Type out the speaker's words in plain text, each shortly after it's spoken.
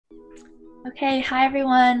Okay, hi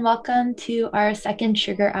everyone. Welcome to our second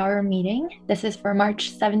Sugar Hour meeting. This is for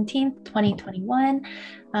March 17th, 2021.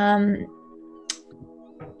 Um,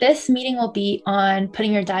 this meeting will be on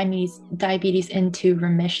putting your diabetes into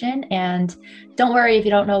remission. And don't worry if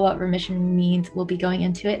you don't know what remission means, we'll be going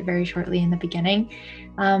into it very shortly in the beginning.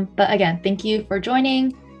 But again, thank you for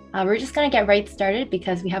joining. We're just going to get right started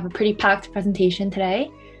because we have a pretty packed presentation today.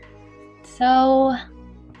 So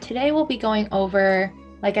today we'll be going over,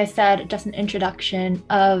 like I said, just an introduction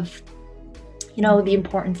of, the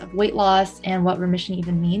importance of weight loss and what remission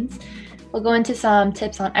even means. We'll go into some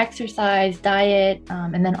tips on exercise, diet,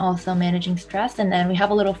 and then also managing stress. And then we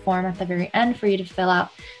have a little form at the very end for you to fill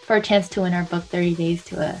out for a chance to win our book, 30 Days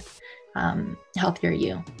to a Healthier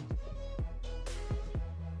You.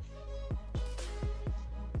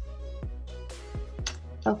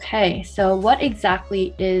 Okay, so what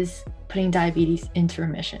exactly is putting diabetes into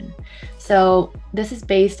remission? So this is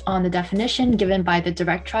based on the definition given by the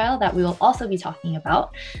direct trial that we will also be talking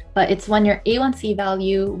about, but it's when your A1C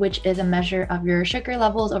value, which is a measure of your sugar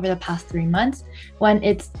levels over the past 3 months, when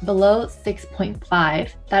it's below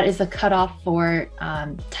 6.5, that is a cutoff for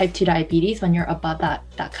type 2 diabetes when you're above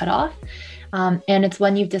that cutoff. And it's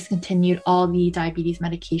when you've discontinued all the diabetes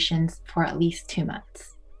medications for at least 2 months.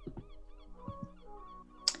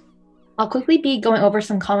 I'll quickly be going over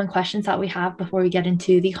some common questions that we have before we get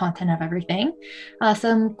into the content of everything.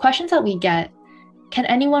 Some questions that we get: can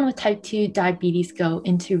anyone with type 2 diabetes go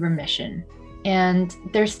into remission? And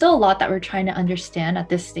there's still a lot that we're trying to understand at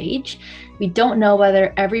this stage. We don't know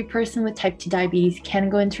whether every person with type 2 diabetes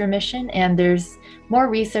can go into remission, and there's more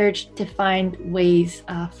research to find ways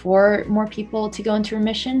for more people to go into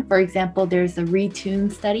remission. For example, there's a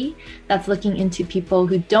Retune study that's looking into people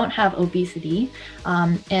who don't have obesity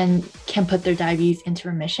and can put their diabetes into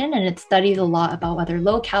remission. And it studies a lot about whether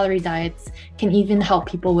low-calorie diets can even help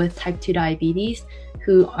people with type 2 diabetes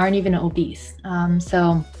who aren't even obese.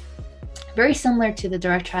 So very similar to the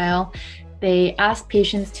direct trial, they asked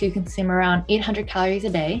patients to consume around 800 calories a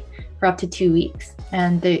day for up to 2 weeks,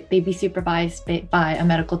 and they'd be supervised by a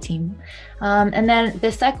medical team. And then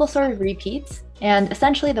this cycle sort of repeats. And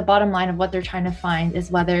essentially the bottom line of what they're trying to find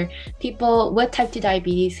is whether people with type 2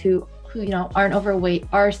 diabetes who aren't overweight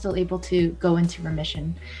are still able to go into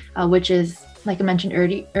remission, which is, like I mentioned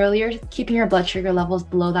earlier, keeping your blood sugar levels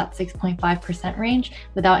below that 6.5% range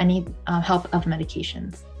without any help of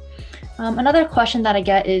medications. Another question that I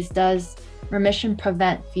get is, does remission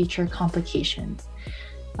prevent future complications?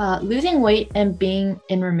 Losing weight and being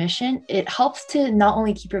in remission, it helps to not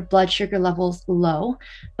only keep your blood sugar levels low,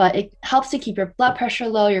 but it helps to keep your blood pressure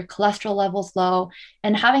low, your cholesterol levels low.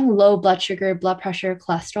 And having low blood sugar, blood pressure,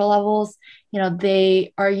 cholesterol levels,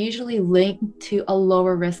 they are usually linked to a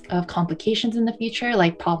lower risk of complications in the future,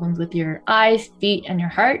 like problems with your eyes, feet, and your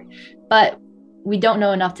heart. But we don't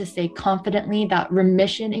know enough to say confidently that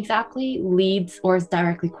remission exactly leads or is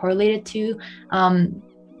directly correlated to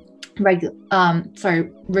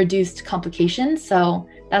reduced complications. So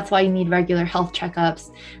that's why you need regular health checkups.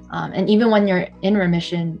 And even when you're in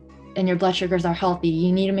remission and your blood sugars are healthy,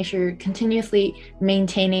 you need to make sure you're continuously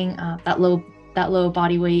maintaining that low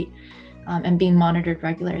body weight and being monitored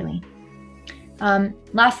regularly.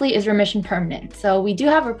 Lastly, is remission permanent? So we do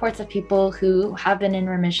have reports of people who have been in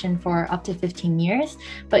remission for up to 15 years,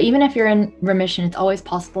 but even if you're in remission, it's always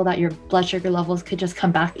possible that your blood sugar levels could just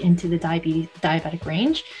come back into the diabetic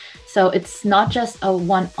range. So it's not just a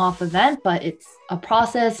one-off event, but it's a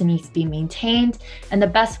process and needs to be maintained. And the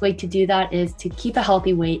best way to do that is to keep a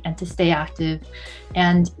healthy weight and to stay active.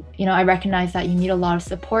 And, I recognize that you need a lot of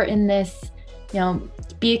support in this.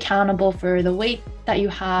 Be accountable for the weight that you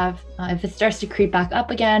have. If it starts to creep back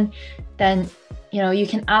up again, then you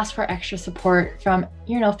can ask for extra support from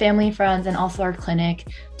family, friends, and also our clinic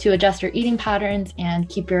to adjust your eating patterns and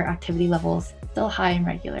keep your activity levels still high and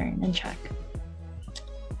regular and in check.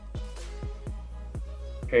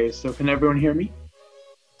 Okay, so can everyone hear me?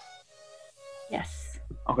 Yes.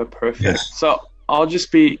 Okay, perfect. Yes. So I'll just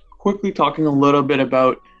be quickly talking a little bit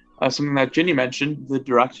about something that Ginny mentioned, the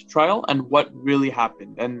direct trial, and what really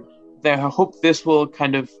happened. And I hope this will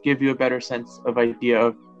kind of give you a better sense of idea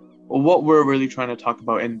of what we're really trying to talk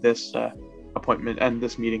about in this appointment and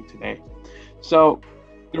this meeting today. So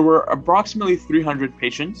there were approximately 300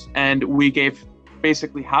 patients, and we gave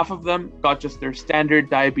basically half of them got just their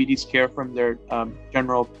standard diabetes care from their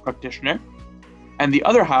general practitioner. And the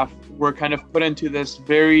other half were kind of put into this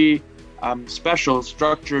very special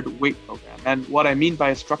structured weight program. And what I mean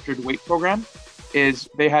by a structured weight program is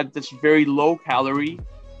they had this very low calorie,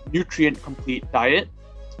 nutrient complete diet,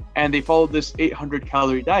 and they followed this 800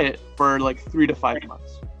 calorie diet for like 3 to 5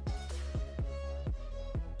 months.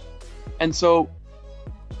 And so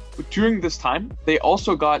during this time, they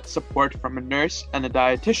also got support from a nurse and a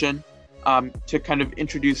dietitian to kind of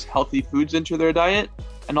introduce healthy foods into their diet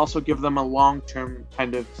and also give them a long-term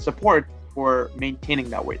kind of support for maintaining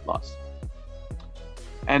that weight loss.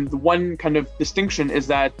 And the one kind of distinction is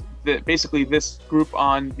that basically this group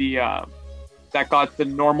on the that got the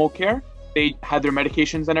normal care, they had their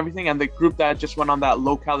medications and everything, and the group that just went on that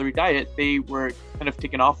low-calorie diet, they were kind of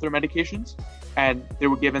taken off their medications and they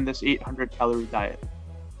were given this 800-calorie diet.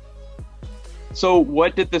 So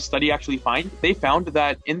what did this study actually find? They found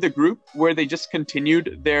that in the group where they just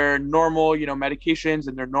continued their normal, medications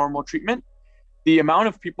and their normal treatment, the amount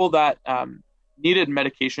of people that needed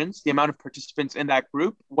medications, the amount of participants in that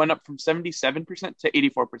group went up from 77% to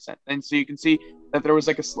 84%. And so you can see that there was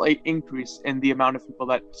like a slight increase in the amount of people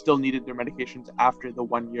that still needed their medications after the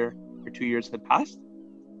 1 year or 2 years had passed.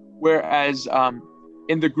 Whereas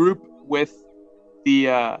in the group with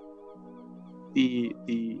the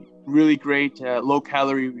really great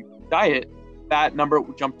low-calorie diet, that number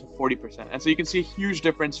jumped to 40%. And so you can see a huge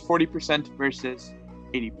difference, 40% versus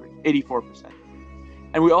 84%.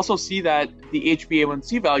 And we also see that the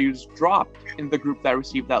HbA1c values dropped in the group that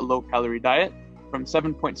received that low-calorie diet from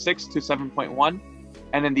 7.6 to 7.1.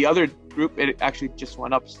 And in the other group, it actually just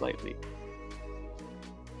went up slightly.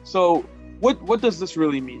 So what does this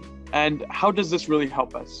really mean? And how does this really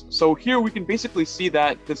help us? So here we can basically see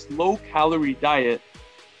that this low-calorie diet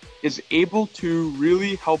is able to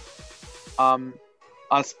really help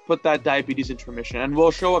us put that diabetes into remission. And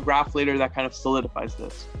we'll show a graph later that kind of solidifies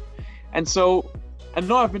this. And so I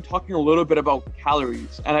know I've been talking a little bit about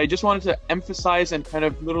calories, and I just wanted to emphasize and kind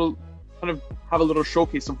of have a little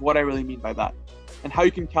showcase of what I really mean by that and how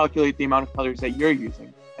you can calculate the amount of calories that you're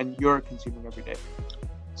using and you're consuming every day.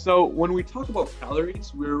 So when we talk about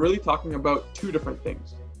calories, we're really talking about two different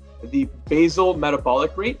things. The basal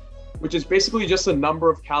metabolic rate, which is basically just the number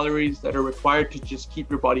of calories that are required to just keep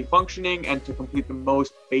your body functioning and to complete the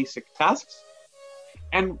most basic tasks.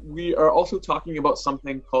 And we are also talking about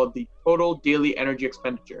something called the total daily energy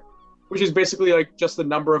expenditure, which is basically like just the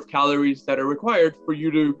number of calories that are required for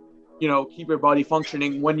you to, keep your body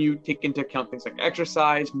functioning when you take into account things like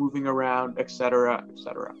exercise, moving around, etc.,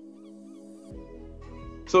 etc.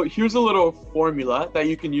 So here's a little formula that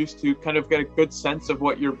you can use to kind of get a good sense of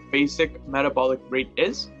what your basic metabolic rate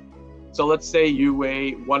is. So let's say you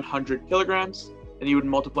weigh 100 kilograms, and you would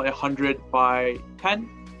multiply 100 by 10.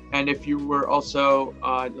 And if you were also,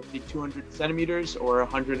 let's say 200 centimeters or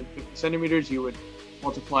 150 centimeters, you would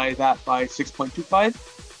multiply that by 6.25.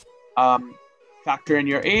 Factor in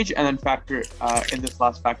your age, and then factor in this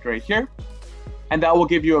last factor right here. And that will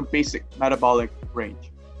give you a basic metabolic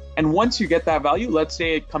range. And once you get that value, let's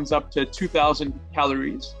say it comes up to 2,000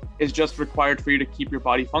 calories is just required for you to keep your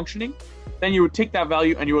body functioning. Then you would take that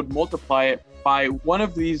value and you would multiply it by one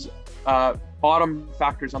of these bottom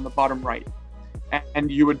factors on the bottom right.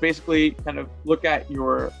 And you would basically kind of look at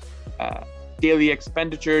your daily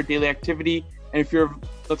expenditure, daily activity. And if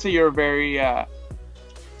let's say you're a very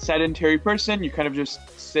sedentary person, you kind of just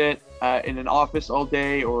sit in an office all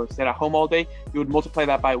day or sit at home all day, you would multiply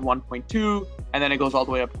that by 1.2, and then it goes all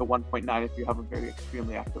the way up to 1.9 if you have a very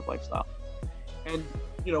extremely active lifestyle. And,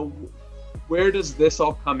 where does this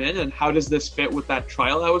all come in, and how does this fit with that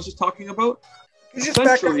trial I was just talking about? Can you just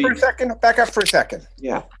back up for a second?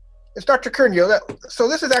 Yeah. It's Dr. Kernio. So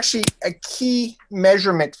this is actually a key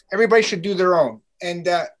measurement. Everybody should do their own. And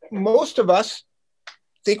most of us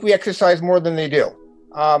think we exercise more than they do.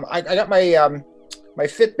 I got my my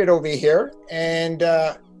Fitbit over here, and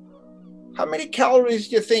how many calories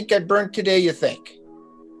do you think I burned today, you think?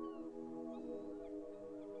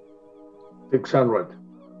 600.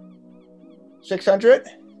 600?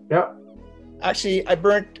 Yeah. Actually, I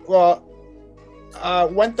burnt,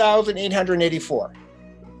 1,884.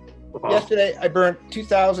 Wow. Yesterday, I burnt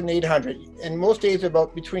 2,800, and most days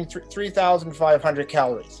about between 3,500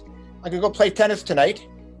 calories. I'm going to go play tennis tonight.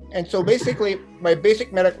 And so basically, my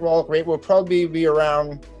basic metabolic rate will probably be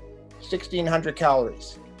around 1,600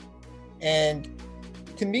 calories. And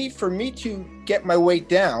for me to get my weight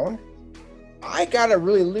down, I gotta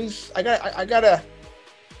really lose. I gotta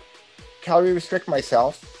calorie restrict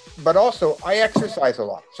myself, but also I exercise a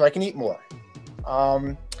lot, so I can eat more.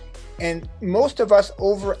 And most of us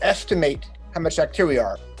overestimate how much active we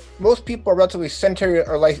are. Most people are relatively sedentary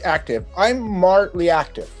or light active. I'm moderately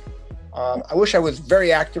active. I wish I was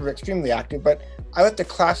very active or extremely active, but I have to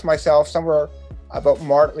class myself somewhere about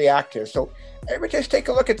moderately active. So everybody just take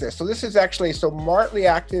a look at this. So this is actually, moderately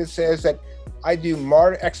active says that I do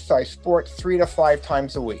moderate exercise sport 3 to 5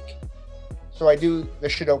 times a week. So I do the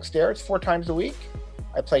Shadoke stairs 4 times a week.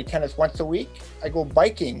 I play tennis once a week. I go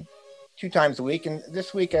biking 2 times a week. And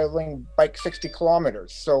this week I only bike 60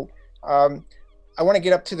 kilometers. So I want to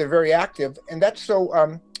get up to the very active, and that's so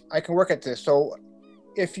I can work at this. So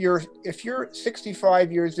if you're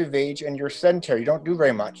 65 years of age and you're sedentary, you don't do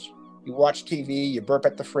very much, you watch TV, you burp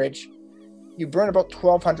at the fridge, you burn about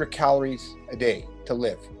 1,200 calories a day to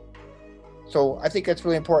live. So I think that's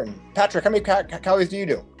really important. Patrick, how many calories do you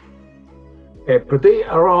do? Per day,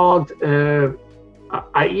 around,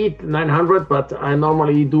 I eat 900, but I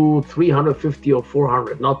normally do 350 or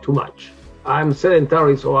 400, not too much. I'm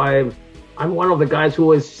sedentary, so I'm one of the guys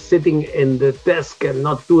who is sitting in the desk and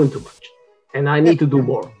not doing too much. And I need to do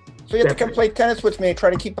more. So you have to come play tennis with me and try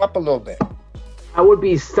to keep up a little bit.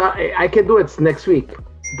 I can do it next week,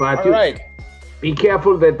 but all right. Be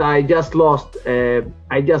careful that I just lost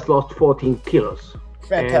 14 kilos.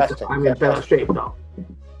 Fantastic. And I'm in better shape now.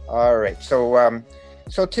 All right.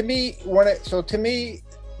 So to me,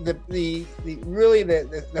 the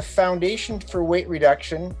foundation for weight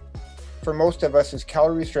reduction for most of us is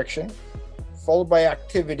calorie restriction, followed by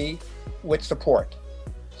activity with support.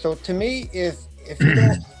 So to me, if you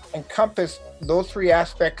don't encompass those 3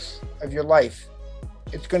 aspects of your life,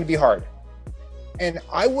 it's going to be hard. And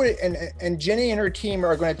and Jenny and her team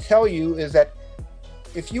are going to tell you is that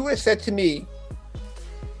if you would have said to me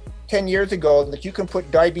 10 years ago that you can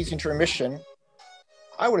put diabetes into remission,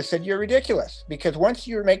 I would have said you're ridiculous, because once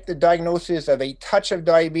you make the diagnosis of a touch of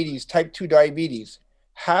diabetes, type 2 diabetes,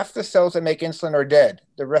 half the cells that make insulin are dead.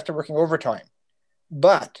 The rest are working overtime.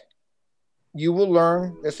 But you will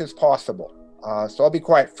learn this is possible. So I'll be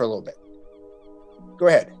quiet for a little bit. Go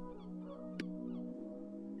ahead.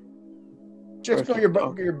 Just know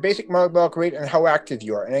your basic metabolic rate and how active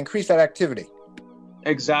you are, and increase that activity.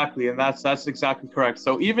 Exactly, and that's exactly correct.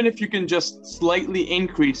 So even if you can just slightly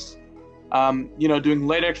increase, doing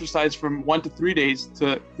light exercise from 1 to 3 days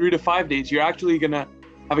to 3 to 5 days, you're actually gonna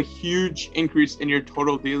have a huge increase in your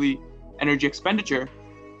total daily energy expenditure.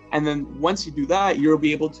 And then once you do that, you'll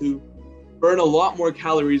be able to burn a lot more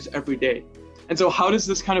calories every day. And so how does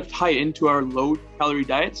this kind of tie into our low calorie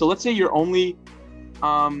diet? So let's say you're only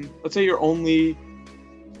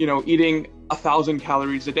eating 1,000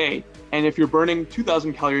 calories a day. And if you're burning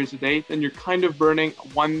 2,000 calories a day, then you're kind of burning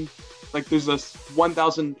there's this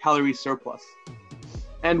 1,000 calorie surplus.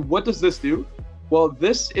 And what does this do? Well,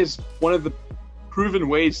 this is one of the proven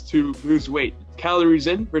ways to lose weight: calories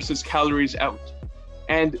in versus calories out.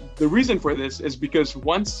 And the reason for this is because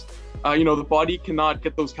once the body cannot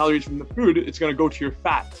get those calories from the food, it's going to go to your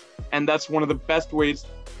fat. And that's one of the best ways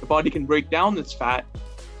the body can break down its fat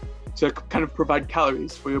to kind of provide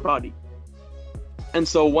calories for your body. And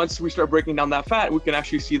so once we start breaking down that fat, we can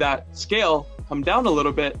actually see that scale come down a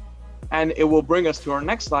little bit, and it will bring us to our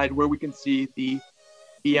next slide where we can see the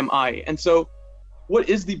BMI. And so what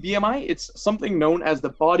is the BMI? It's something known as the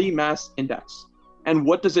body mass index. And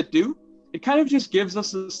what does it do? It kind of just gives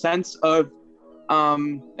us a sense of,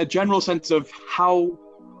 a general sense of how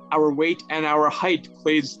our weight and our height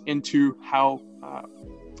plays into how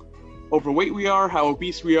overweight we are, how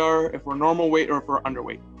obese we are, if we're normal weight or if we're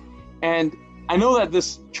underweight. And I know that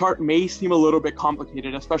this chart may seem a little bit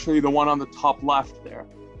complicated, especially the one on the top left there.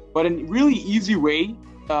 But a really easy way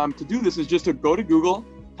to do this is just to go to Google,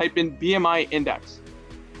 type in BMI index.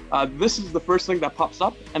 This is the first thing that pops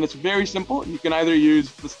up, and it's very simple. You can either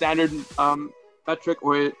use the standard metric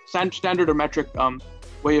or metric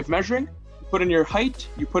way of measuring. You put in your height,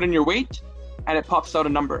 you put in your weight, and it pops out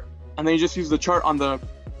a number. And then you just use the chart on the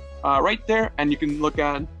right there, and you can look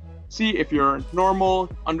at, see if you're normal,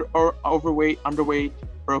 or overweight, underweight,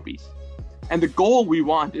 or obese. And the goal we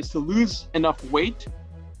want is to lose enough weight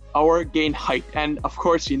or gain height. And of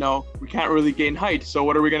course, we can't really gain height. So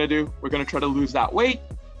what are we going to do? We're going to try to lose that weight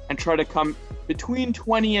and try to come between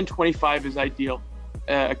 20 and 25 is ideal,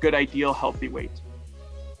 a good ideal healthy weight,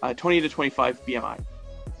 20 to 25 BMI.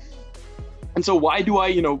 And so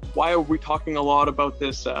why are we talking a lot about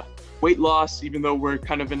this weight loss, even though we're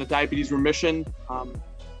kind of in a diabetes remission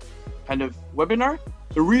kind of webinar?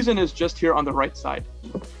 The reason is just here on the right side.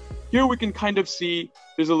 Here we can kind of see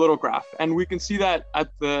there's a little graph, and we can see that at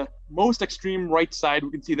the most extreme right side,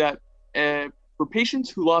 we can see that for patients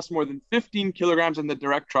who lost more than 15 kilograms in the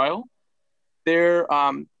direct trial, their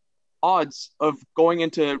odds of going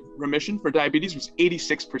into remission for diabetes was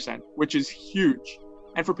 86%, which is huge.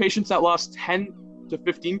 And for patients that lost 10 to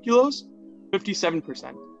 15 kilos,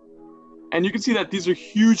 57%. And you can see that these are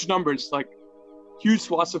huge numbers, like huge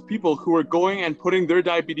swaths of people who are going and putting their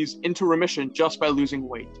diabetes into remission just by losing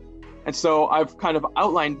weight. And so I've kind of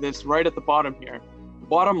outlined this right at the bottom here. The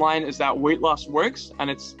bottom line is that weight loss works, and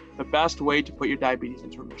it's the best way to put your diabetes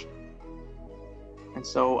into remission. And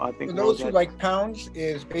so I think for those who like pounds,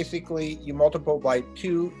 is basically you multiply by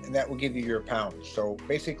 2, and that will give you your pounds. So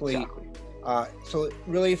basically, exactly. So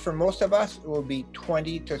really for most of us, it will be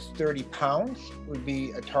 20 to 30 pounds would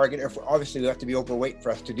be a target. Obviously, we have to be overweight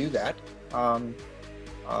for us to do that. Or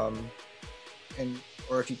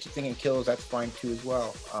if you think in kilos, that's fine too as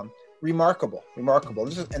well. Remarkable.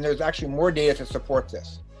 And there's actually more data to support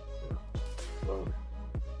this.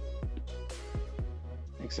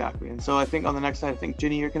 Exactly. And so I think on the next slide, I think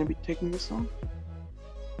Ginny, you're going to be taking this on.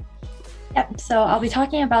 Yep, so I'll be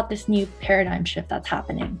talking about this new paradigm shift that's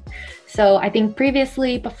happening. So I think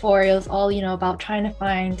previously, before, it was all, about trying to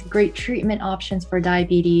find great treatment options for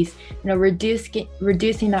diabetes,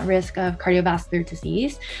 reducing that risk of cardiovascular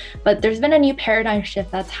disease. But there's been a new paradigm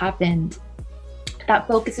shift that's happened that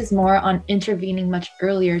focuses more on intervening much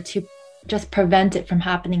earlier to just prevent it from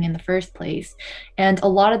happening in the first place. And a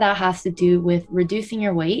lot of that has to do with reducing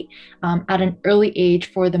your weight at an early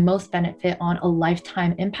age for the most benefit on a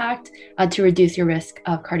lifetime impact to reduce your risk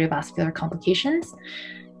of cardiovascular complications.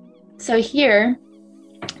 So here,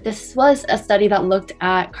 this was a study that looked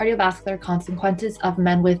at cardiovascular consequences of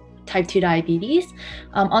men with type 2 diabetes.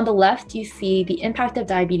 On the left, you see the impact of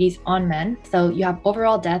diabetes on men. So you have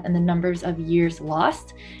overall death and the numbers of years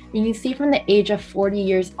lost. And you see from the age of 40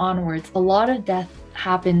 years onwards, a lot of death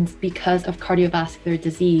happens because of cardiovascular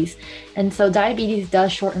disease. And so diabetes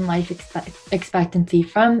does shorten life expectancy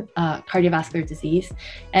from cardiovascular disease.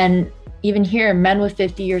 And even here, men with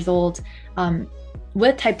 50 years old,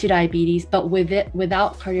 with type 2 diabetes, but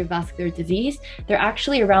without cardiovascular disease, they're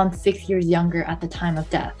actually around 6 years younger at the time of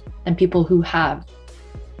death than people who have.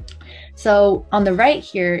 So on the right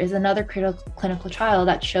here is another clinical trial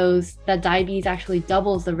that shows that diabetes actually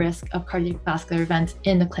doubles the risk of cardiovascular events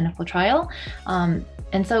in the clinical trial. And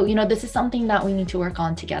so, this is something that we need to work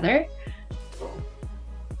on together.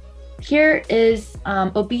 Here is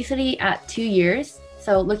obesity at 2 years.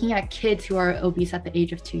 So looking at kids who are obese at the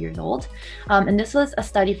age of 2 years old. And this was a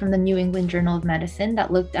study from the New England Journal of Medicine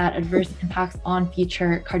that looked at adverse impacts on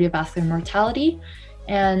future cardiovascular mortality.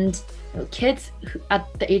 And kids at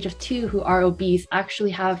the age of 2 who are obese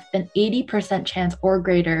actually have an 80% chance or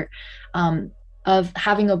greater of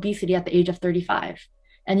having obesity at the age of 35.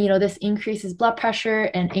 And, this increases blood pressure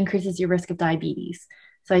and increases your risk of diabetes.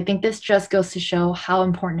 So I think this just goes to show how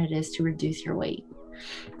important it is to reduce your weight.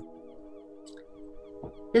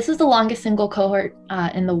 This is the longest single cohort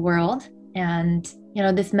in the world. And,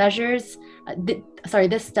 this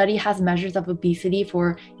study has measures of obesity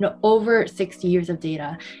for, over 60 years of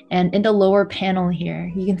data. And in the lower panel here,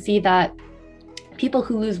 you can see that people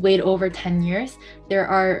who lose weight over 10 years, there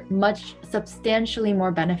are substantially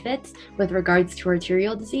more benefits with regards to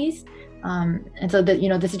arterial disease. And so that,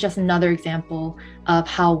 this is just another example of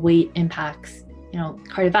how weight impacts,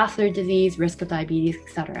 cardiovascular disease, risk of diabetes,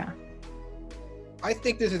 etc. I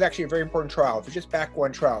think this is actually a very important trial. If you just back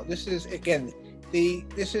one trial, this is, again,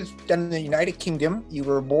 this is done in the United Kingdom. You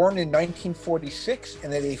were born in 1946,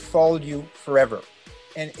 and then they followed you forever.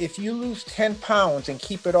 And if you lose 10 pounds and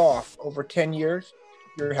keep it off over 10 years,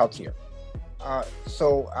 you're healthier.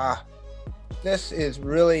 This is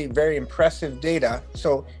really very impressive data.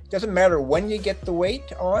 So it doesn't matter when you get the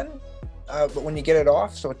weight on, but when you get it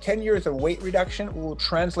off. So 10 years of weight reduction will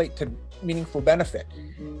translate to meaningful benefit.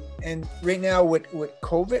 And right now with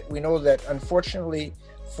COVID, we know that unfortunately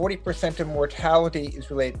 40% of mortality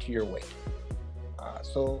is related to your weight.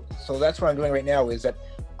 So that's what I'm doing right now, is that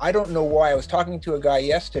I don't know why. I was talking to a guy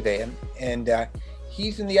yesterday, and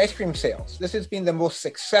he's in the ice cream sales. This has been the most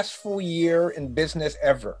successful year in business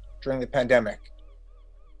ever during the pandemic.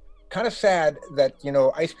 Kind of sad that,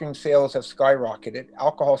 ice cream sales have skyrocketed,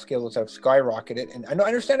 alcohol sales have skyrocketed, and I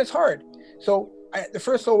understand it's hard. So the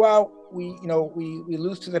first little while, we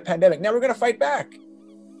lose to the pandemic. Now we're going to fight back.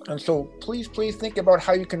 And so please think about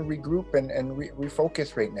how you can regroup and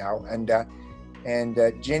refocus right now. And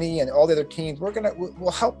Ginny and all the other teams,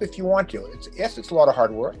 we'll help if you want to. It's a lot of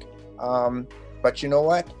hard work. But you know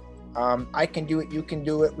what? I can do it. You can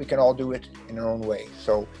do it. We can all do it in our own way.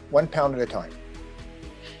 So 1 pound at a time.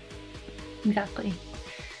 Exactly.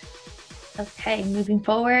 Okay, moving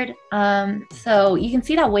forward. So you can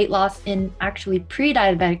see that weight loss in actually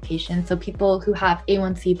pre-diabetic patients, so people who have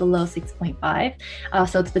A1C below 6.5.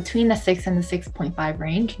 So it's between the 6 and the 6.5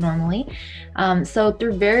 range normally. So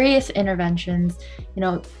through various interventions,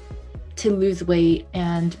 to lose weight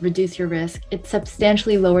and reduce your risk, it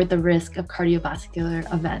substantially lowered the risk of cardiovascular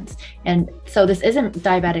events. And so this isn't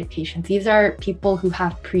diabetic patients. These are people who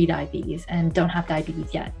have pre-diabetes and don't have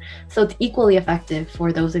diabetes yet. So it's equally effective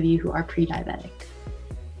for those of you who are pre-diabetic.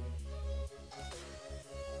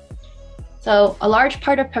 So a large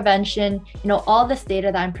part of prevention, all this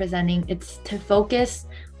data that I'm presenting, it's to focus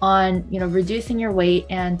on, reducing your weight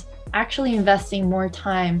and actually investing more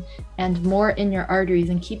time and more in your arteries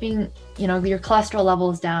and keeping, your cholesterol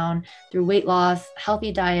levels down through weight loss,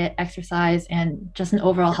 healthy diet, exercise, and just an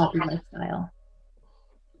overall healthy lifestyle.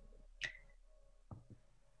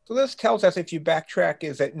 So this tells us, if you backtrack,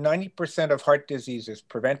 is that 90% of heart disease is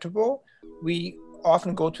preventable. We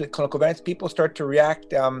often go to the clinical events. People start to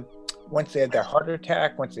react once they had their heart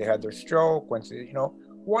attack, once they had their stroke, once they,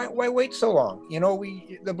 why wait so long?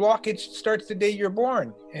 The blockage starts the day you're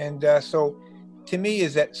born. And so to me,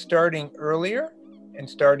 is that starting earlier and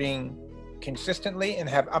starting consistently and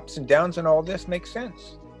have ups and downs and all this makes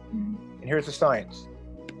sense. Mm-hmm. And here's the science.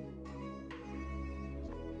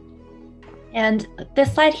 And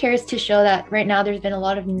this slide here is to show that right now there's been a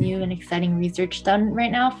lot of new and exciting research done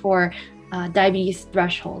right now for diabetes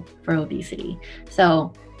threshold for obesity.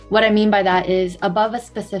 So what I mean by that is above a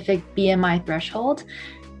specific BMI threshold,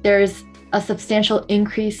 there's a substantial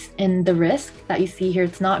increase in the risk that you see here.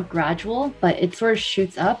 It's not gradual, but it sort of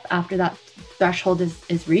shoots up after that threshold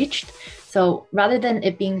is reached. So rather than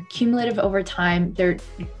it being cumulative over time,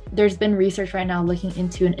 there's been research right now looking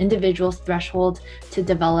into an individual's threshold to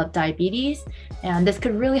develop diabetes. And this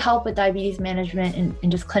could really help with diabetes management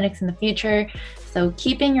in just clinics in the future. So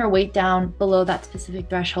keeping your weight down below that specific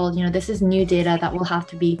threshold, this is new data that will have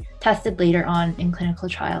to be tested later on in clinical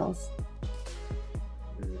trials.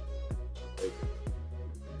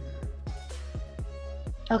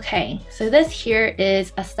 Okay, so this here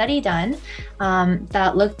is a study done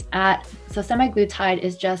that looked at, so semaglutide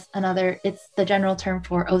is just it's the general term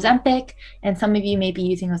for Ozempic, and some of you may be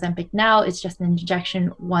using Ozempic now. It's just an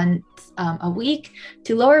injection once a week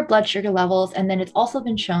to lower blood sugar levels, and then it's also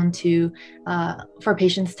been shown to for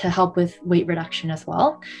patients to help with weight reduction as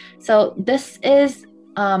well. So this is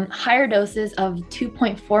higher doses of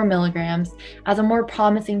 2.4 milligrams as a more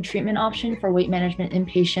promising treatment option for weight management in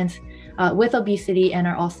patients with obesity and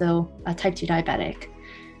are also a type 2 diabetic.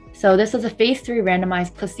 So this was a phase 3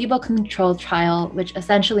 randomized placebo-controlled trial, which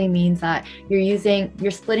essentially means that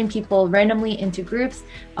you're splitting people randomly into groups,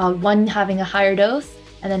 one having a higher dose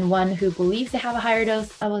and then one who believes they have a higher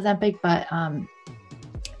dose of Ozempic, but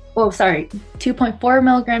 2.4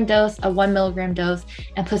 milligram dose, a 1 milligram dose,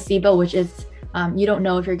 and placebo, which is you don't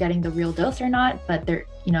know if you're getting the real dose or not, but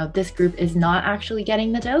this group is not actually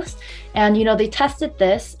getting the dose. And, they tested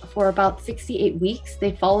this for about 68 weeks.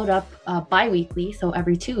 They followed up bi-weekly, so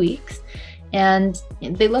every 2 weeks. And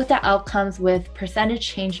they looked at outcomes with percentage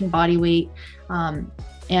change in body weight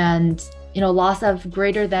and, loss of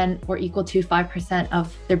greater than or equal to 5%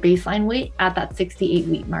 of their baseline weight at that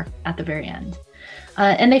 68-week mark at the very end.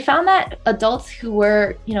 And they found that adults who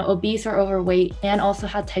were, obese or overweight and also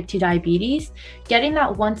had type 2 diabetes, getting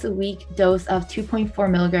that once a week dose of 2.4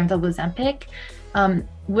 milligrams of Ozempic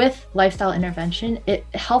with lifestyle intervention, it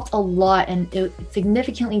helped a lot and it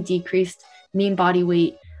significantly decreased mean body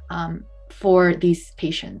weight for these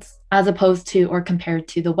patients, as opposed to or compared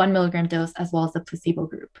to the 1 milligram dose as well as the placebo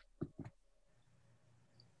group.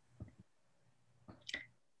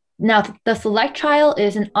 Now, the SELECT trial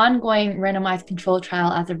is an ongoing randomized controlled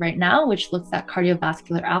trial as of right now, which looks at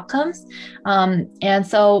cardiovascular outcomes. And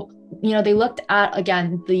so, they looked at,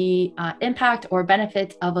 again, the impact or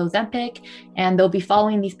benefits of Ozempic, and they'll be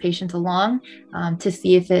following these patients along to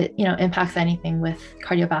see if it, impacts anything with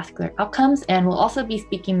cardiovascular outcomes. And we'll also be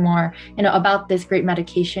speaking more, about this great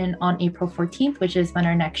medication on April 14th, which is when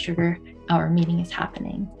our next Sugar Hour meeting is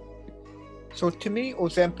happening. So to me,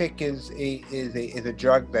 Ozempic is a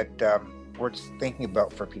drug that worth thinking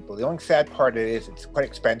about for people. The only sad part is it's quite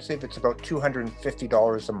expensive. It's about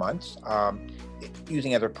 $250 a month,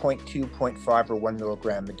 using either 0.2, 0.5, or 1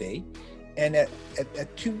 milligram a day. And at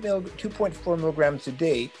 2.4 milligrams a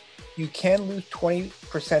day, you can lose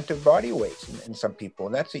 20% of body weight in some people,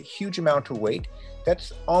 and that's a huge amount of weight.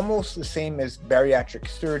 That's almost the same as bariatric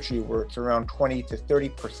surgery, where it's around 20 to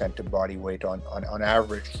 30% of body weight on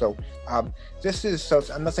average. So I'm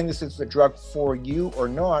not saying this is the drug for you or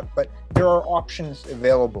not, but there are options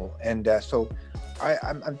available. And so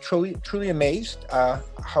I'm truly amazed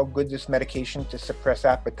how good this medication to suppress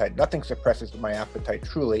appetite. Nothing suppresses my appetite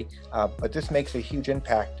truly, but this makes a huge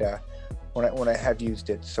impact when I have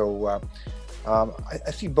used it. So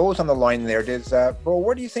I see Bo's on the line there. Bo,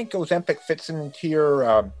 where do you think Ozempic fits into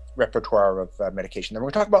your repertoire of medication? And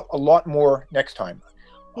we're going to talk about a lot more next time.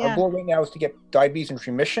 Yeah. Our goal right now is to get diabetes into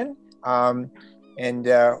remission. And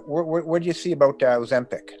where do you see about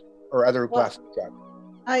Ozempic or other classes of drugs?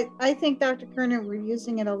 I think, Dr. Kerner, we're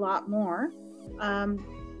using it a lot more.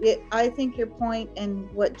 I think your point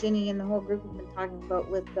and what Ginny and the whole group have been talking about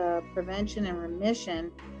with prevention and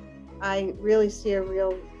remission, I really see a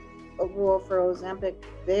role for Ozempic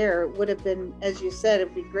there. Would have been, as you said,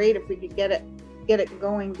 it'd be great if we could get it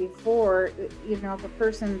going before, if a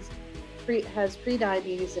person's has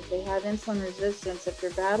pre-diabetes, if they have insulin resistance, if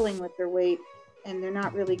they're battling with their weight and they're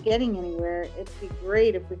not really getting anywhere, it'd be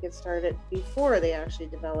great if we could start it before they actually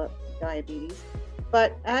develop diabetes.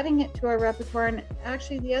 But adding it to our repertoire, and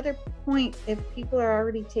actually the other point, if people are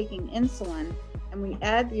already taking insulin and we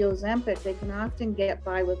add the Ozempic, they can often get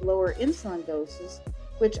by with lower insulin doses,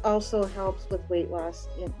 which also helps with weight loss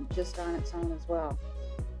just on its own as well.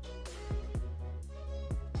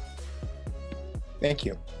 Thank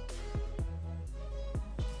you.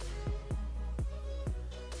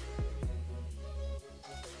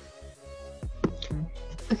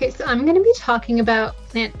 Okay, so I'm going to be talking about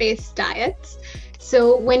plant-based diets.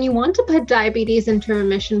 So when you want to put diabetes into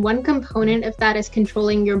remission, one component of that is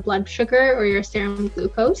controlling your blood sugar or your serum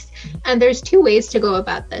glucose. And there's two ways to go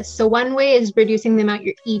about this. So one way is reducing the amount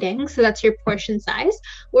you're eating, so that's your portion size,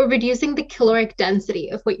 or reducing the caloric density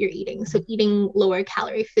of what you're eating, so eating lower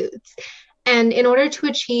calorie foods. And in order to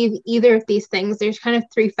achieve either of these things, there's kind of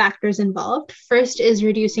three factors involved. First is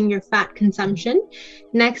reducing your fat consumption.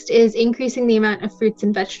 Next is increasing the amount of fruits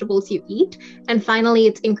and vegetables you eat. And finally,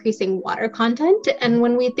 it's increasing water content. And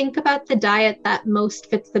when we think about the diet that most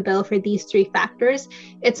fits the bill for these three factors,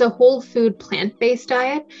 it's a whole food plant-based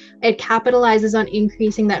diet. It capitalizes on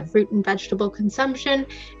increasing that fruit and vegetable consumption.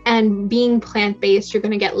 And being plant-based, you're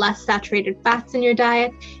going to get less saturated fats in your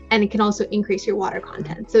diet, and it can also increase your water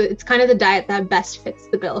content. So it's kind of the diet that best fits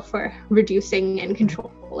the bill for reducing and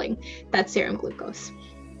controlling that serum glucose.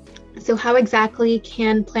 So how exactly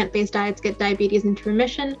can plant-based diets get diabetes into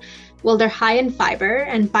remission? Well, they're high in fiber,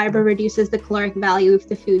 and fiber reduces the caloric value of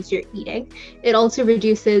the foods you're eating. It also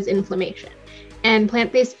reduces inflammation. And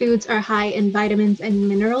plant-based foods are high in vitamins and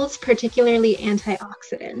minerals, particularly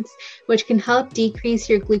antioxidants, which can help decrease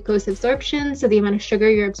your glucose absorption, so the amount of sugar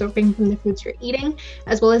you're absorbing from the foods you're eating,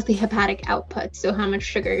 as well as the hepatic output, so how much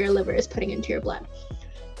sugar your liver is putting into your blood.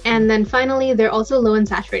 And then finally, they're also low in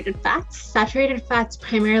saturated fats. Saturated fats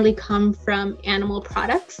primarily come from animal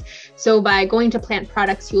products. So by going to plant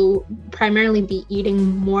products, you'll primarily be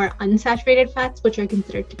eating more unsaturated fats, which are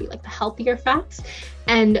considered to be like the healthier fats.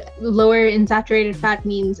 And lower in saturated fat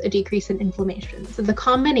means a decrease in inflammation. So the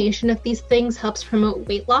combination of these things helps promote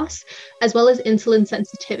weight loss as well as insulin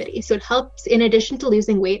sensitivity. So it helps, in addition to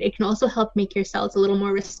losing weight, it can also help make your cells a little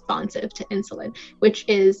more responsive to insulin, which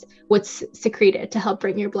is what's secreted to help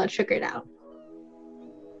bring your blood sugar down.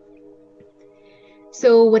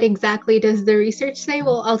 So what exactly does the research say?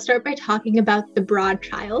 Well, I'll start by talking about the BROAD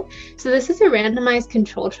trial. So this is a randomized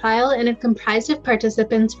control trial, and it comprised of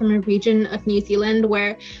participants from a region of New Zealand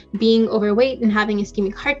where being overweight and having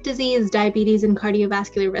ischemic heart disease, diabetes, and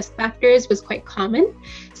cardiovascular risk factors was quite common.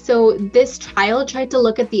 So this trial tried to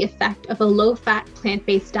look at the effect of a low-fat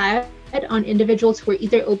plant-based diet on individuals who were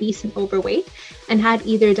either obese and overweight and had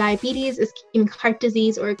either diabetes, ischemic heart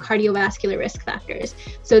disease, or cardiovascular risk factors.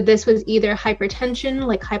 So this was either hypertension,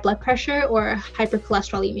 like high blood pressure, or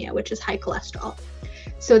hypercholesterolemia, which is high cholesterol.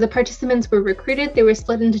 So the participants were recruited. They were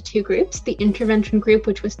split into two groups: the intervention group,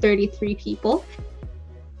 which was 33 people,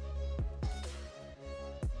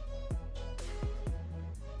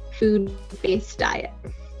 food-based diet.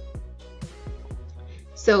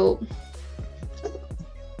 So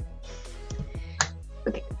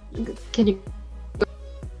okay, can you?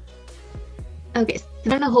 Okay, so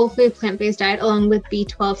they're on a whole food plant-based diet along with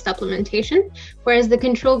B12 supplementation, whereas the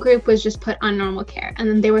control group was just put on normal care. And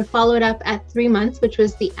then they were followed up at 3 months, which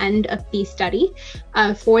was the end of the study.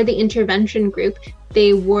 For the intervention group,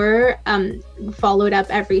 they were followed up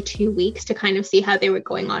every 2 weeks to kind of see how they were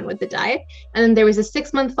going on with the diet. And then there was a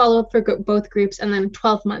 6-month follow-up for both groups, and then a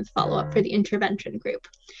 12-month follow-up for the intervention group.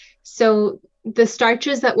 So the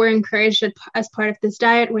starches that were encouraged as part of this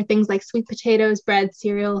diet were things like sweet potatoes, bread,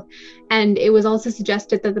 cereal, and it was also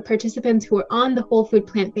suggested that the participants who were on the whole food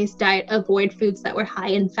plant-based diet avoid foods that were high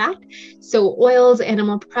in fat, so oils,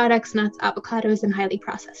 animal products, nuts, avocados, and highly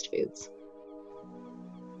processed foods.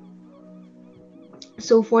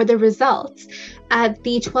 So for the results, at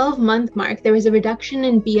the 12-month mark, there was a reduction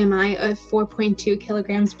in BMI of 4.2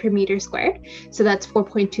 kilograms per meter squared. So that's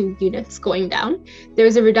 4.2 units going down. There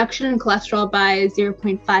was a reduction in cholesterol by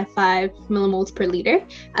 0.55 millimoles per liter.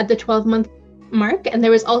 At the 12-month mark. And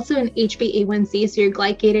there was also an HbA1c, so your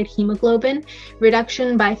glycated hemoglobin,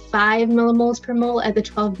 reduction by 5 millimoles per mole at the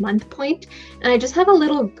 12-month point. And I just have a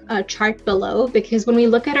little chart below, because when we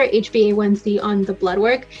look at our HbA1c on the blood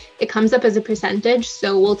work, it comes up as a percentage.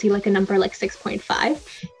 So we'll see like a number like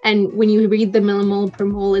 6.5. And when you read the millimole per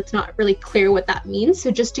mole, it's not really clear what that means.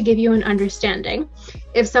 So just to give you an understanding,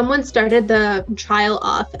 if someone started the trial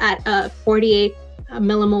off at a 48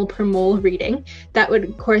 millimole per mole reading, that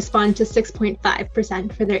would correspond to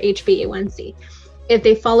 6.5% for their HbA1c. If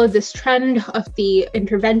they followed this trend of the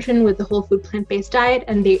intervention with the whole food plant-based diet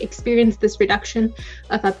and they experienced this reduction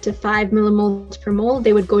of up to 5 millimoles per mole,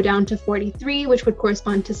 they would go down to 43, which would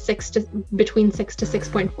correspond to between 6 to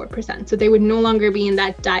 6.4%. So they would no longer be in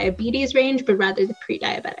that diabetes range, but rather the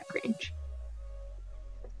pre-diabetic range.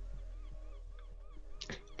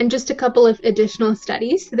 And just a couple of additional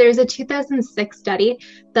studies. There's a 2006 study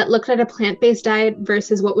that looked at a plant-based diet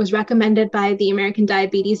versus what was recommended by the American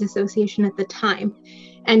Diabetes Association at the time.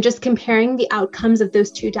 And just comparing the outcomes of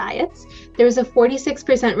those two diets, there was a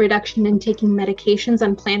 46% reduction in taking medications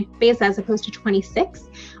on plant-based as opposed to 26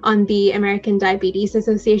 on the American Diabetes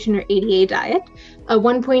Association or ADA diet, a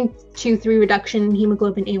 1.23 reduction in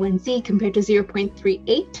hemoglobin A1c compared to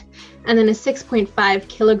 0.38, and then a 6.5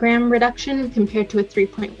 kilogram reduction compared to a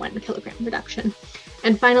 3.1 kilogram reduction.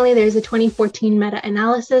 And finally, there's a 2014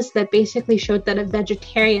 meta-analysis that basically showed that a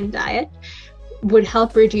vegetarian diet would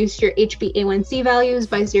help reduce your HbA1c values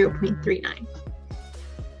by 0.39.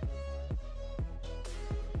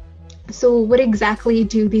 So what exactly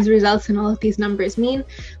do these results and all of these numbers mean?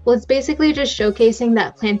 Well, it's basically just showcasing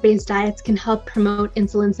that plant-based diets can help promote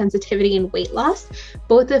insulin sensitivity and weight loss,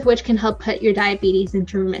 both of which can help put your diabetes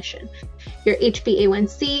into remission. Your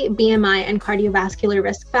HbA1c, BMI, and cardiovascular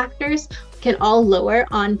risk factors can all lower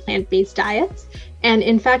on plant-based diets. And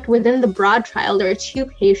in fact, within the broad trial, there are 2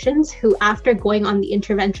 patients who, after going on the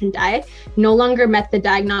intervention diet, no longer met the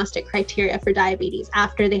diagnostic criteria for diabetes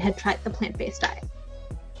after they had tried the plant-based diet.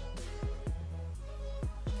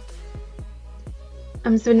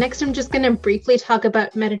 So next, I'm just going to briefly talk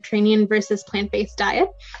about Mediterranean versus plant-based diet.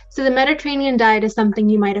 So the Mediterranean diet is something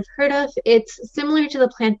you might have heard of. It's similar to the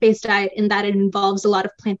plant-based diet in that it involves a lot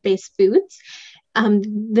of plant-based foods.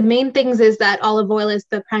 The main things is that olive oil is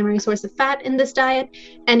the primary source of fat in this diet,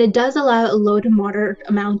 and it does allow a low to moderate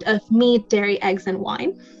amount of meat, dairy, eggs, and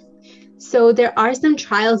wine. So there are some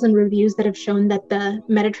trials and reviews that have shown that the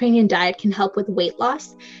Mediterranean diet can help with weight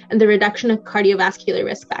loss and the reduction of cardiovascular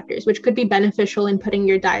risk factors, which could be beneficial in putting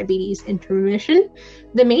your diabetes into remission.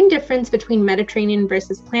 The main difference between Mediterranean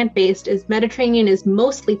versus plant-based is Mediterranean is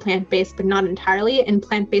mostly plant-based, but not entirely, and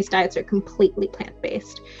plant-based diets are completely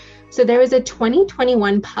plant-based. So there was a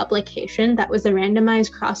 2021 publication that was a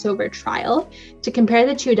randomized crossover trial to compare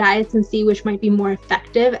the 2 diets and see which might be more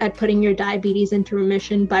effective at putting your diabetes into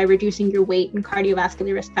remission by reducing your weight and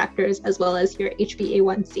cardiovascular risk factors, as well as your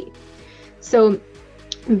HbA1c. So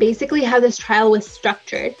basically how this trial was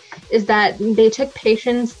structured is that they took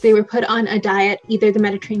patients, they were put on a diet, either the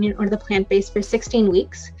Mediterranean or the plant-based, for 16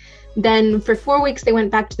 weeks. Then for 4 weeks, they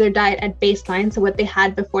went back to their diet at baseline, so what they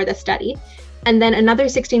had before the study. And then another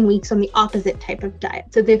 16 weeks on the opposite type of diet.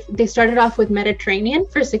 So they started off with Mediterranean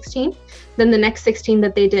for 16. Then the next 16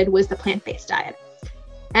 that they did was the plant-based diet.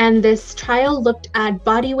 And this trial looked at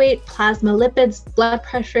body weight, plasma lipids, blood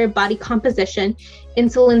pressure, body composition,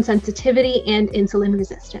 insulin sensitivity, and insulin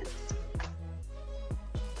resistance.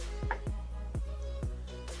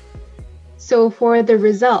 So for the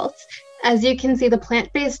results, as you can see, the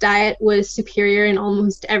plant-based diet was superior in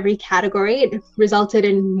almost every category. It resulted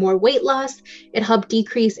in more weight loss. It helped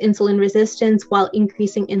decrease insulin resistance while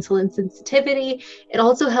increasing insulin sensitivity. It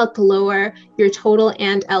also helped lower your total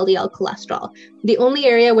and LDL cholesterol. The only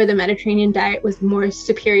area where the Mediterranean diet was more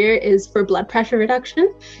superior is for blood pressure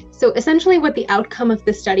reduction. So essentially what the outcome of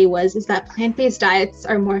this study was is that plant-based diets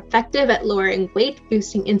are more effective at lowering weight,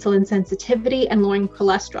 boosting insulin sensitivity, and lowering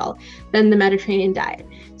cholesterol than the Mediterranean diet.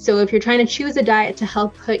 So if you're trying to choose a diet to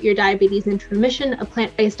help put your diabetes into remission, a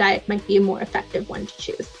plant-based diet might be a more effective one to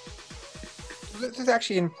choose. This is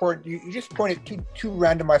actually important. You just pointed to 2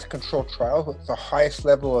 randomized controlled trials with the highest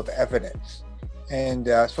level of evidence. And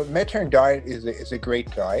so the Mediterranean diet is a great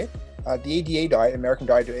diet. The ADA diet, American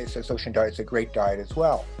Diabetes Association diet, is a great diet as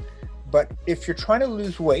well. But if you're trying to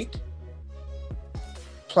lose weight,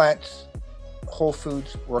 plants, whole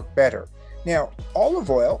foods work better. Now, olive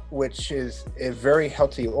oil, which is a very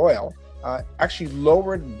healthy oil, actually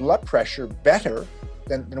lowered blood pressure better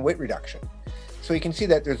than weight reduction. So you can see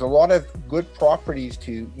that there's a lot of good properties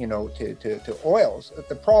to oils.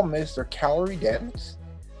 The problem is they're calorie dense,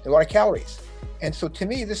 they're a lot of calories. And so to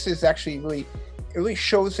me, this is actually really really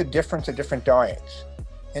shows the difference of different diets.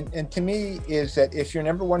 And to me is that if your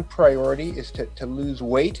number one priority is to lose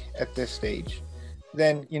weight at this stage,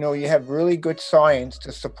 then you have really good science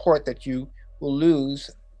to support that you will lose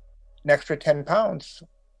an extra 10 pounds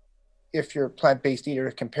if you're a plant-based eater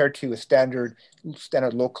compared to a standard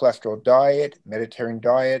low cholesterol diet, Mediterranean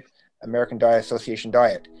diet, American Diet Association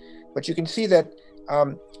diet. But you can see that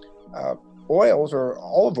oils or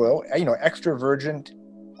olive oil, extra virgin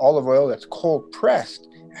olive oil that's cold pressed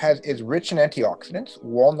is rich in antioxidants.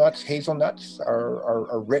 Walnuts, hazelnuts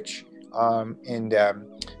are rich in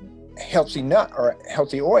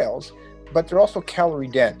healthy oils, but they're also calorie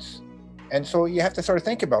dense. And so you have to sort of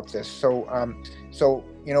think about this. So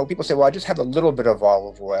people say, well, I just have a little bit of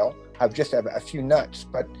olive oil. I've just have a few nuts.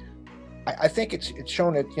 But I think it's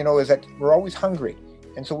shown that, is that we're always hungry.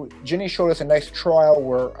 And so Ginny showed us a nice trial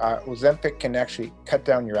where Ozempic can actually cut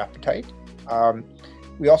down your appetite.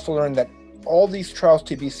 We also learned that all these trials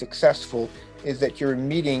to be successful is that you're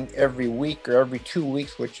meeting every week or every 2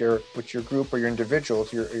 weeks with your group or your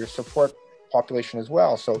individuals, your support population as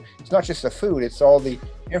well. So it's not just the food, it's all the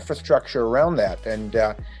infrastructure around that. And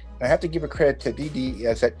I have to give a credit to Dee Dee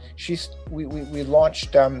as that we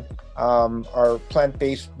launched our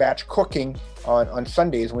plant-based batch cooking on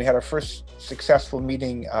Sundays, and we had our first successful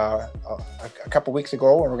meeting a couple weeks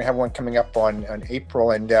ago, and we're gonna have one coming up on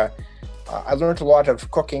April. And I learned a lot of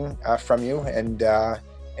cooking from you, and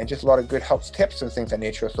just a lot of good helps, tips, and things of that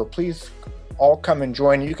nature. So please all come and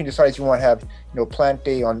join. You can decide if you want to have plant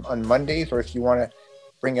day on Mondays, or if you want to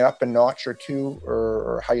bring it up a notch or two,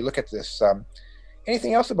 or how you look at this.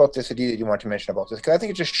 Anything else about this, Adi, that you want to mention about this? Because I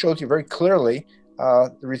think it just shows you very clearly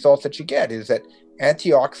the results that you get is that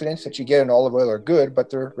antioxidants that you get in olive oil are good, but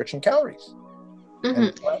they're rich in calories. Mm-hmm.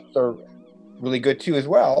 And plants are really good too as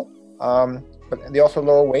well. But they also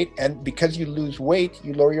lower weight, and because you lose weight,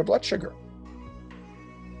 you lower your blood sugar.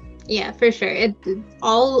 Yeah, for sure.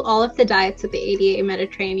 All of the diets of the ADA,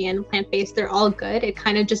 Mediterranean, plant-based, they're all good. It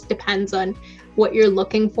kind of just depends on what you're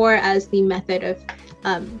looking for as the method of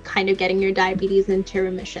kind of getting your diabetes into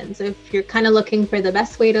remission. So if you're kind of looking for the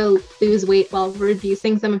best way to lose weight while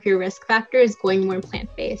reducing some of your risk factors, going more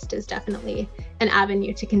plant-based is definitely an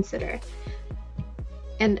avenue to consider.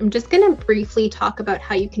 And I'm just going to briefly talk about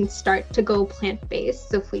how you can start to go plant-based.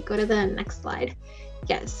 So if we go to the next slide.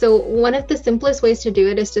 Yeah, so one of the simplest ways to do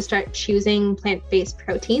it is to start choosing plant-based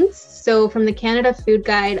proteins. So from the Canada Food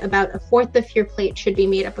Guide, about 1/4 of your plate should be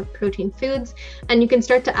made up of protein foods. And you can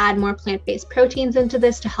start to add more plant-based proteins into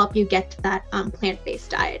this to help you get to that plant-based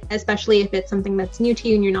diet, especially if it's something that's new to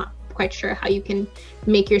you and you're not quite sure how you can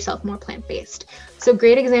make yourself more plant-based. So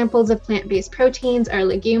great examples of plant-based proteins are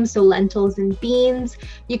legumes, so lentils and beans.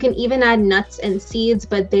 You can even add nuts and seeds,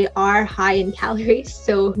 but they are high in calories,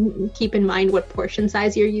 so keep in mind what portion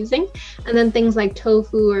size you're using. And then things like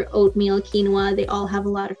tofu or oatmeal, quinoa, they all have a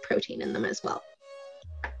lot of protein in them as well.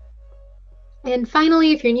 And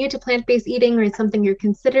finally, if you're new to plant-based eating or it's something you're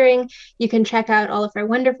considering, you can check out all of our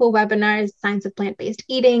wonderful webinars, Science of Plant-Based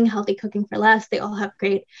Eating, Healthy Cooking for Less. They all have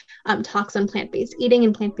great talks on plant-based eating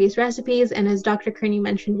and plant-based recipes. And as Dr. Kearney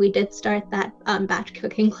mentioned, we did start that batch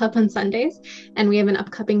cooking club on Sundays, and we have an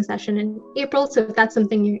upcoming session in April. So if that's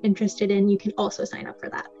something you're interested in, you can also sign up for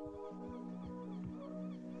that.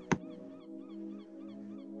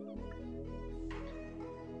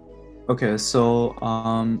 Okay, so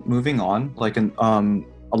moving on,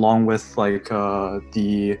 along with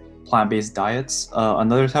the plant-based diets,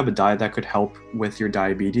 another type of diet that could help with your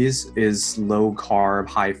diabetes is low-carb,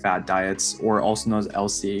 high-fat diets, or also known as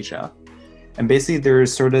LCHF. And basically, they're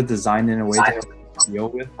sort of designed in a way to deal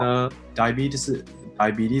with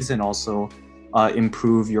diabetes and also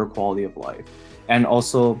improve your quality of life. And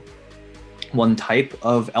also, one type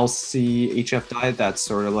of LCHF diet that's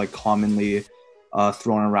sort of commonly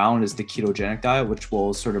thrown around is the ketogenic diet, which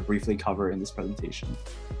we'll sort of briefly cover in this presentation.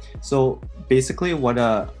 So basically what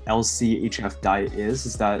a LCHF diet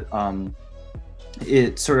is that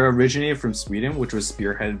it sort of originated from Sweden, which was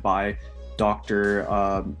spearheaded by Dr.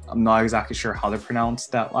 I'm not exactly sure how to pronounce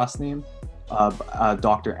that last name,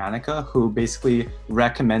 Dr. Annika, who basically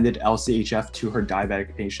recommended LCHF to her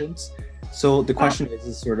diabetic patients. So the question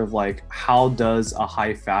is sort of how does a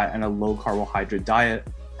high fat and a low carbohydrate diet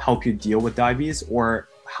help you deal with diabetes, or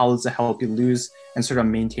how does it help you lose and sort of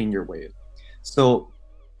maintain your weight? So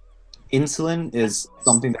insulin is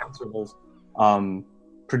something that's sort of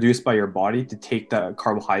produced by your body to take the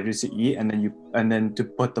carbohydrates you eat and then to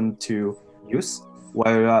put them to use,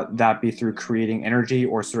 whether that be through creating energy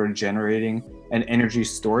or sort of generating an energy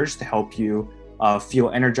storage to help you feel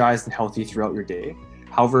energized and healthy throughout your day.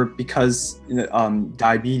 However, because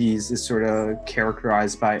diabetes is sort of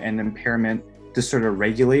characterized by an impairment to sort of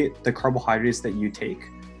regulate the carbohydrates that you take.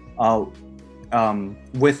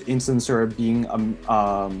 With insulin sort of being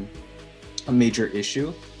a major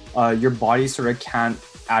issue, your body sort of can't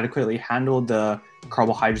adequately handle the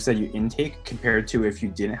carbohydrates that you intake compared to if you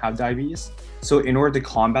didn't have diabetes. So in order to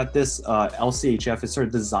combat this, LCHF is sort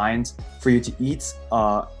of designed for you to eat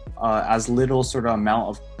as little sort of amount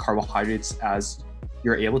of carbohydrates as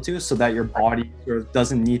you're able to, so that your body sort of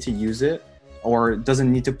doesn't need to use it or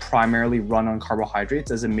doesn't need to primarily run on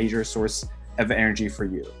carbohydrates as a major source of energy for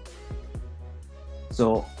you.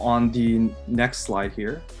 So on the next slide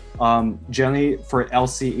here, generally for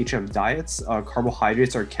LCHF diets,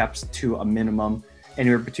 carbohydrates are kept to a minimum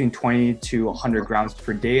anywhere between 20 to 100 grams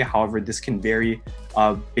per day. However, this can vary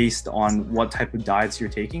based on what type of diets you're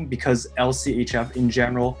taking, because LCHF in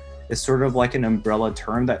general is sort of like an umbrella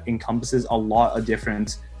term that encompasses a lot of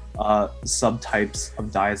different subtypes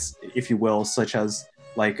of diets, if you will, such as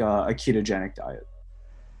like a ketogenic diet.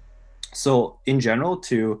 So in general,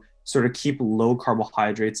 to sort of keep low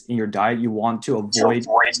carbohydrates in your diet, you want to avoid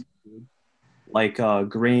like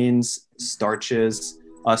grains, starches,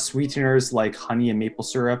 sweeteners like honey and maple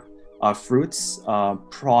syrup, fruits,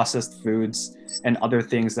 processed foods, and other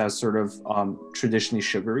things that are sort of traditionally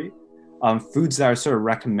sugary. Foods that are sort of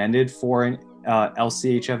recommended for an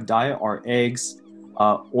LCHF diet are eggs,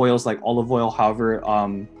 oils like olive oil. However,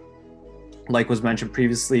 like was mentioned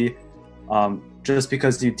previously, just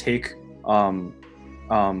because you take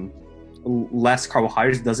less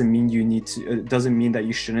carbohydrates doesn't mean you need to. It doesn't mean that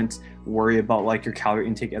you shouldn't worry about like your calorie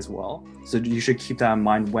intake as well. So you should keep that in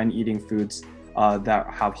mind when eating foods that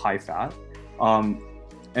have high fat.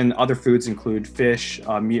 And other foods include fish,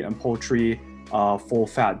 meat and poultry, full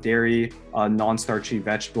fat dairy, non-starchy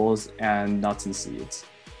vegetables, and nuts and seeds.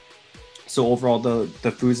 So overall,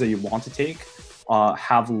 the foods that you want to take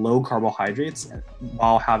have low carbohydrates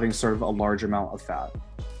while having sort of a large amount of fat.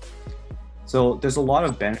 So there's a lot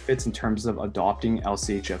of benefits in terms of adopting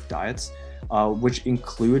LCHF diets, which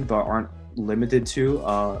include but aren't limited to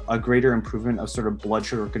a greater improvement of sort of blood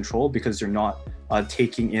sugar control, because you're not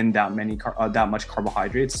taking in that much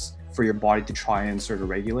carbohydrates for your body to try and sort of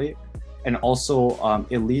regulate. And also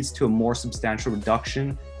it leads to a more substantial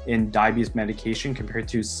reduction in diabetes medication compared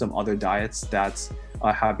to some other diets that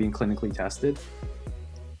have been clinically tested.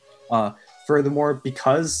 Furthermore,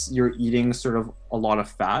 because you're eating sort of a lot of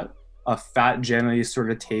fat, fat generally sort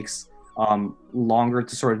of takes longer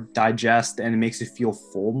to sort of digest, and it makes you feel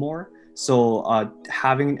full more. So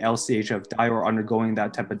having an LCHF diet or undergoing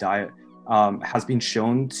that type of diet has been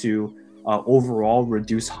shown to overall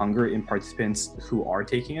reduce hunger in participants who are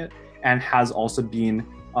taking it, and has also been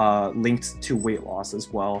linked to weight loss as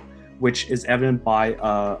well, which is evident by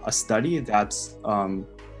a study that's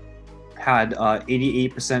had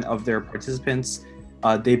 88% of their participants,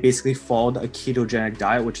 they basically followed a ketogenic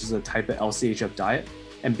diet, which is a type of LCHF diet,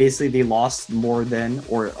 and basically they lost more than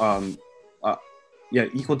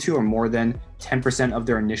equal to or more than 10% of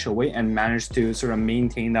their initial weight, and managed to sort of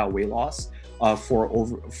maintain that weight loss for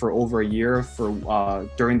over a year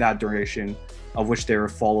during that duration of which they were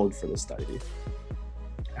followed for the study.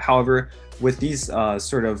 However, with these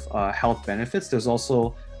sort of health benefits, there's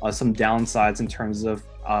also some downsides in terms of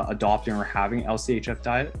adopting or having LCHF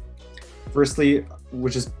diet. Firstly,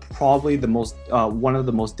 which is probably the most one of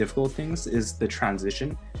the most difficult things, is the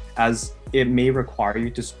transition, as it may require you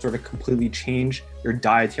to sort of completely change your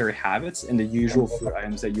dietary habits and the usual food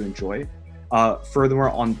items that you enjoy. Furthermore,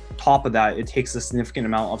 on top of that, it takes a significant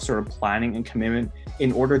amount of sort of planning and commitment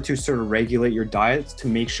in order to sort of regulate your diet to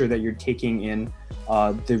make sure that you're taking in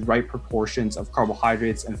the right proportions of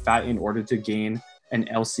carbohydrates and fat in order to gain an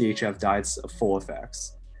LCHF diet's full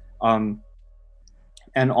effects.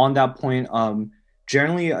 And on that point,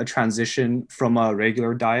 generally a transition from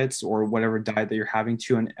regular diets or whatever diet that you're having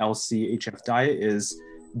to an LCHF diet is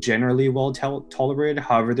generally well tolerated.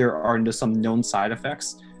 However, there are some known side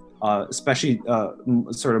effects, especially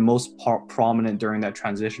sort of most prominent during that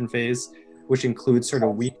transition phase, which includes sort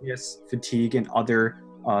of weakness, fatigue, and other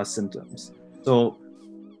symptoms. So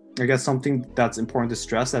I guess something that's important to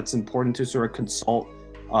stress, that's important to sort of consult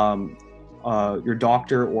your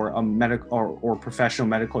doctor or a medical or professional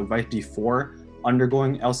medical advice before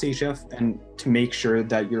undergoing LCHF, and to make sure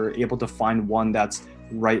that you're able to find one that's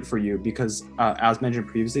right for you, because as mentioned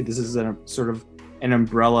previously, this is a sort of an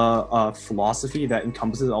umbrella philosophy that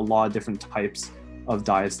encompasses a lot of different types of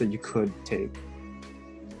diets that you could take.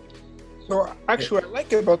 So actually, what I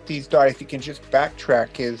like about these diets, if you can just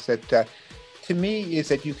backtrack, is that to me is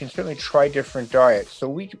that you can certainly try different diets. So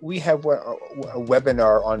we have a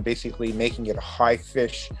webinar on basically making it a high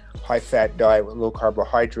fish, high fat diet with low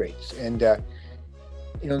carbohydrates. And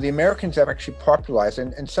the Americans have actually popularized,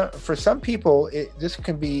 and for some people, this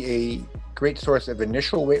can be a great source of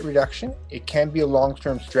initial weight reduction. It can be a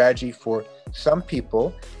long-term strategy for some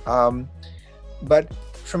people, but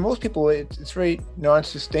for most people, it's very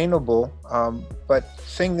non-sustainable. But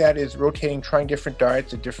thing that is rotating, trying different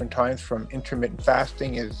diets at different times, from intermittent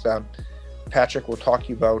fasting, is Patrick will talk to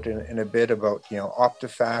you about in a bit about,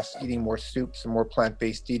 OptiFast, eating more soups and more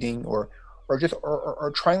plant-based eating, or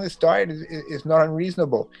trying this diet is not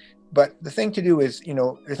unreasonable. But the thing to do is,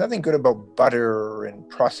 there's nothing good about butter and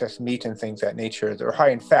processed meat and things of that nature. They're high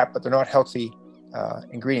in fat, but they're not healthy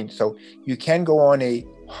ingredients. So you can go on a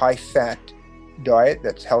high-fat diet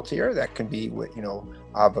that's healthier. That can be with,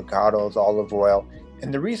 avocados, olive oil.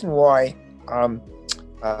 And the reason why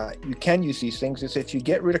you can use these things is if you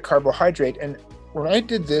get rid of carbohydrate. And when I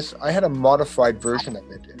did this, I had a modified version of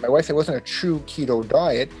it. And my wife said it wasn't a true keto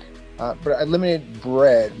diet, but I eliminated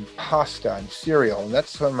bread and pasta and cereal. And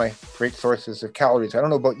that's one of my great sources of calories. I don't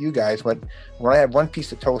know about you guys, but when I have one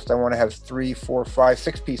piece of toast, I want to have 3, 4, 5,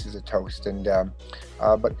 6 pieces of toast. And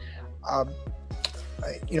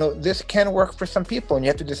this can work for some people, and you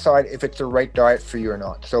have to decide if it's the right diet for you or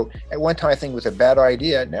not. So at one time, I think it was a bad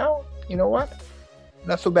idea. Now, you know what?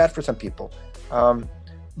 Not so bad for some people.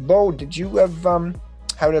 Bo, did you have an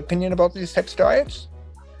opinion about these types of diets?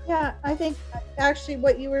 Yeah, I think actually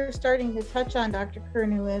what you were starting to touch on, Dr.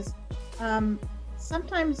 Kernu, is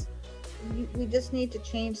sometimes we just need to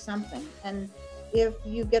change something. And if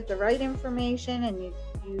you get the right information and you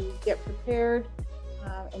get prepared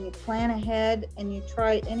and you plan ahead and you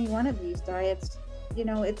try any one of these diets,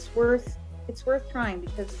 it's worth trying,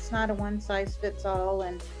 because it's not a one-size-fits-all.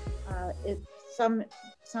 And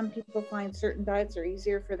some people find certain diets are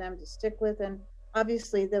easier for them to stick with, and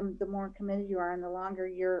obviously the more committed you are and the longer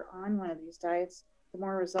you're on one of these diets, the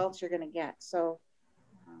more results you're going to get. So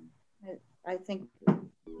I think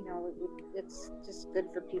it's just good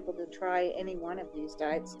for people to try any one of these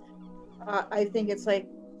diets. I think it's like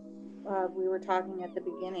we were talking at the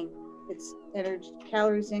beginning, it's energy,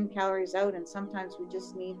 calories in, calories out, and sometimes we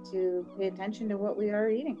just need to pay attention to what we are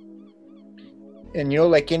eating. And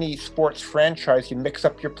like any sports franchise, you mix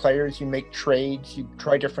up your players, you make trades, you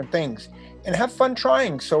try different things, and have fun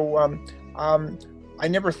trying. So I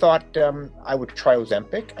never thought I would try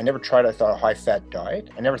Ozempic. I thought a high-fat diet.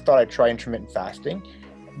 I never thought I'd try intermittent fasting.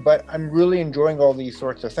 But I'm really enjoying all these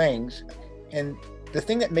sorts of things. And the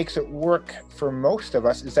thing that makes it work for most of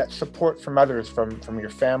us is that support from others, from your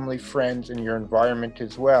family, friends, and your environment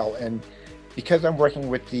as well. And because I'm working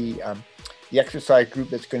with the exercise group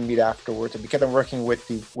that's going to meet afterwards, and because I'm working with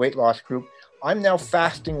the weight loss group, I'm now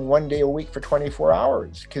fasting 1 day a week for 24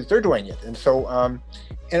 hours because they're doing it. And so, and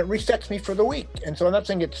it resets me for the week. And so I'm not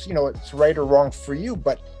saying it's, it's right or wrong for you,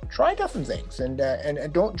 but try different things and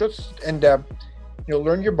don't just,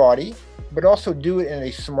 learn your body, but also do it in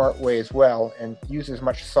a smart way as well, and use as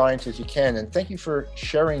much science as you can. And thank you for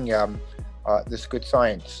sharing this good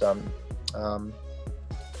science.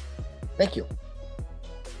 Thank you.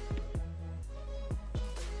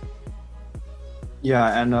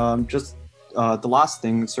 Yeah, and just the last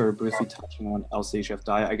thing, sort of briefly touching on LCHF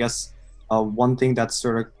diet, I guess one thing that's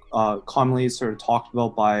sort of commonly sort of talked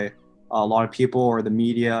about by a lot of people or the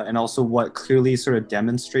media, and also what clearly sort of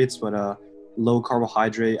demonstrates what a low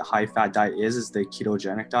carbohydrate, high fat diet is the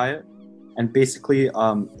ketogenic diet. And basically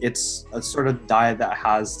it's a sort of diet that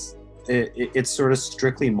has, it's sort of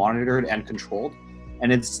strictly monitored and controlled,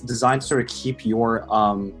 and it's designed to sort of keep your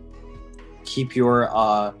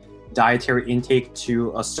dietary intake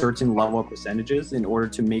to a certain level of percentages in order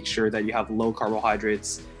to make sure that you have low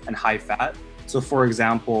carbohydrates and high fat. So for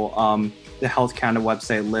example, the Health Canada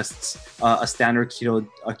website lists a standard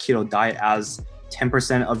keto diet as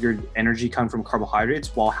 10% of your energy come from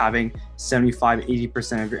carbohydrates, while having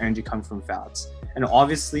 75-80% of your energy come from fats. And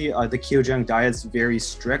obviously the ketogenic diet is very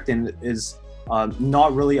strict and is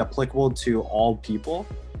not really applicable to all people,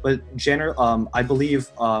 but I believe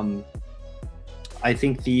I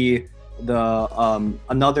think the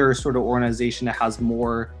another sort of organization that has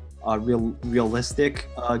more realistic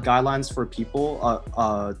guidelines for people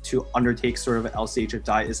to undertake sort of an LCHF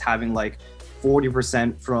diet is having like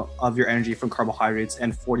 40% of your energy from carbohydrates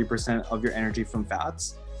and 40% of your energy from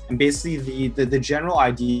fats. And basically the general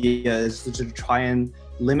idea is to try and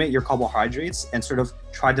limit your carbohydrates and sort of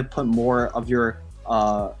try to put more of your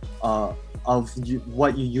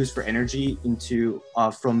what you use for energy into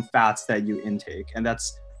from fats that you intake. And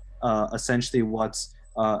that's essentially what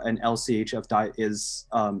an LCHF diet is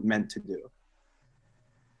meant to do.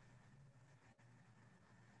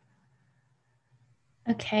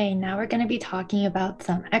 Okay, now we're going to be talking about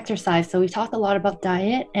some exercise. So we've talked a lot about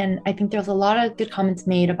diet, and I think there's a lot of good comments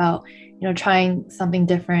made about, trying something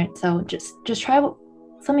different. So just try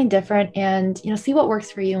something different and, see what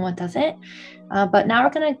works for you and what doesn't. But now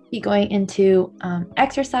we're going to be going into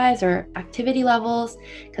exercise or activity levels,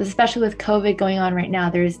 because especially with COVID going on right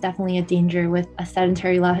now, there's definitely a danger with a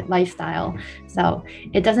sedentary lifestyle. So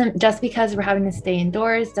it doesn't, just because we're having to stay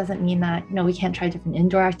indoors doesn't mean that, we can't try different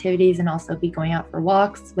indoor activities and also be going out for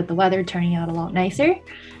walks with the weather turning out a lot nicer.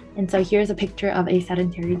 And so here's a picture of a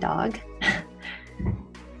sedentary dog.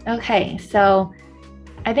 Okay, so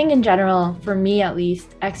I think in general, for me at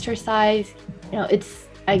least, exercise,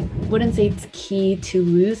 I wouldn't say it's key to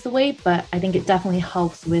lose the weight, but I think it definitely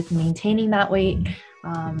helps with maintaining that weight.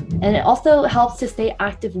 And it also helps to stay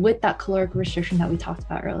active with that caloric restriction that we talked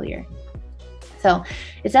about earlier. So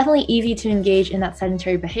it's definitely easy to engage in that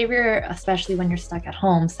sedentary behavior, especially when you're stuck at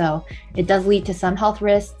home. So it does lead to some health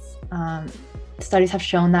risks. Studies have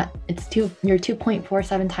shown that you're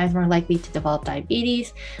 2.47 times more likely to develop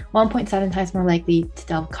diabetes, 1.7 times more likely to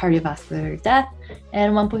develop cardiovascular death,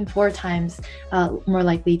 and 1.4 times more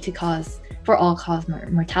likely to cause all-cause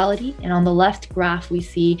mortality. And on the left graph, we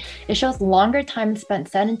see it shows longer time spent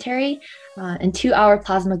sedentary, and 2-hour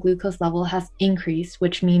plasma glucose level has increased,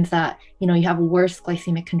 which means that you have worse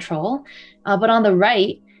glycemic control. But on the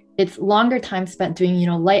right, it's longer time spent doing,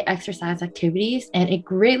 light exercise activities, and it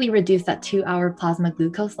greatly reduced that 2-hour plasma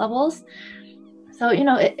glucose levels. So,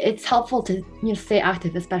 it's helpful to stay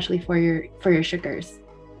active, especially for your sugars.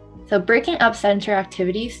 So breaking up sedentary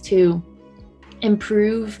activities to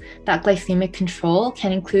improve that glycemic control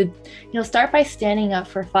can include, start by standing up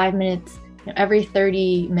for 5 minutes every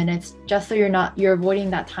 30 minutes, just so you're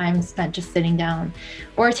avoiding that time spent just sitting down,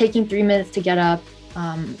 or taking 3 minutes to get up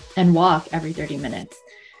and walk every 30 minutes.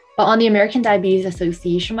 But on the American Diabetes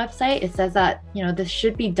Association website, it says that, this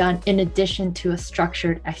should be done in addition to a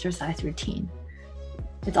structured exercise routine.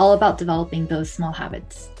 It's all about developing those small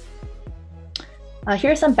habits.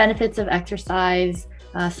 Here are some benefits of exercise.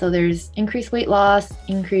 So there's increased weight loss,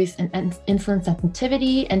 increase in insulin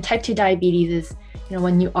sensitivity, and type 2 diabetes is,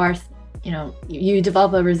 when you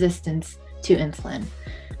develop a resistance to insulin.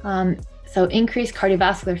 So increased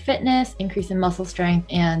cardiovascular fitness, increase in muscle strength,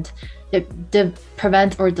 and it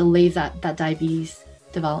prevents or delays that diabetes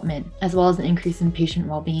development, as well as an increase in patient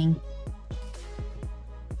well-being.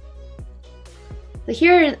 So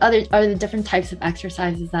here are the different types of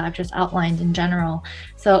exercises that I've just outlined in general.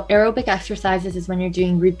 So aerobic exercises is when you're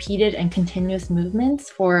doing repeated and continuous movements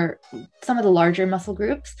for some of the larger muscle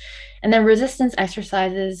groups. And then resistance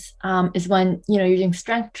exercises is when you're doing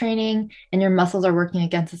strength training and your muscles are working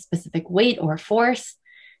against a specific weight or force.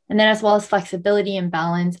 And then as well as flexibility and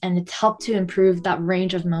balance, and it's helped to improve that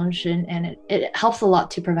range of motion, and it helps a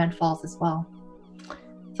lot to prevent falls as well.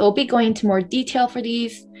 So we'll be going into more detail for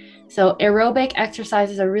these. So aerobic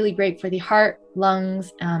exercises are really great for the heart,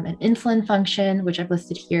 lungs, and insulin function, which I've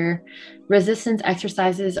listed here. Resistance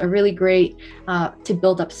exercises are really great to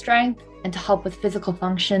build up strength and to help with physical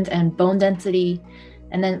functions and bone density.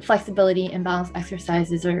 And then flexibility and balance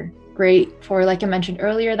exercises are great for, like I mentioned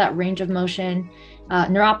earlier, that range of motion,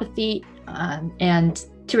 neuropathy, and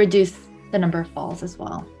to reduce the number of falls as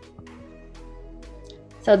well.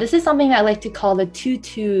 So this is something I like to call the 2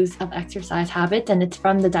 2s of exercise habits, and it's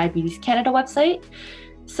from the Diabetes Canada website.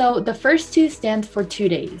 So the first 2 stands for 2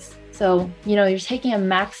 days. So, you're taking a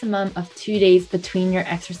maximum of 2 days between your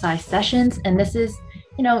exercise sessions. And this is,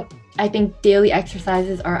 I think daily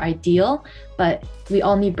exercises are ideal, but we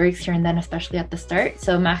all need breaks here and then, especially at the start.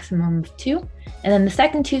 So maximum of 2. And then the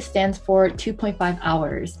second 2 stands for 2.5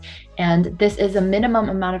 hours. And this is a minimum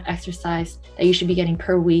amount of exercise that you should be getting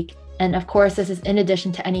per week. And of course, this is in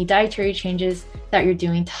addition to any dietary changes that you're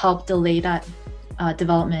doing to help delay that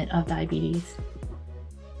development of diabetes.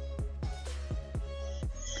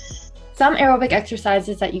 Some aerobic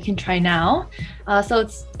exercises that you can try now. So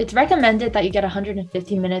it's recommended that you get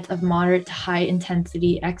 150 minutes of moderate to high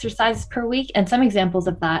intensity exercise per week. And some examples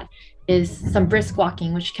of that is some brisk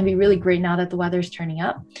walking, which can be really great now that the weather is turning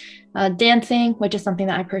up. Dancing, which is something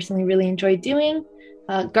that I personally really enjoy doing.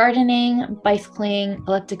 Gardening, bicycling,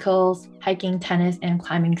 ellipticals, hiking, tennis, and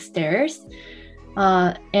climbing stairs.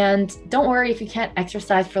 And don't worry if you can't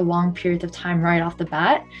exercise for long periods of time right off the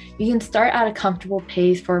bat. You can start at a comfortable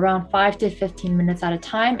pace for around 5 to 15 minutes at a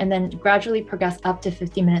time, and then gradually progress up to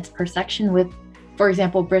 50 minutes per section with, for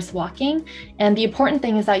example, brisk walking. And the important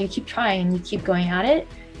thing is that you keep trying, you keep going at it.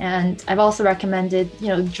 And I've also recommended,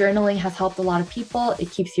 journaling has helped a lot of people.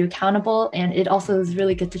 It keeps you accountable, and it also is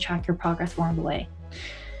really good to track your progress along the way.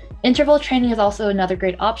 Interval training is also another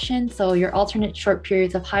great option. So your alternate short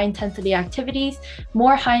periods of high intensity activities.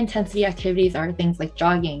 More high intensity activities are things like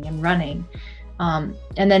jogging and running. And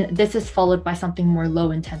then this is followed by something more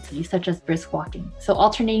low intensity, such as brisk walking. So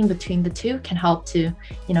alternating between the two can help to,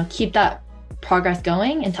 keep that progress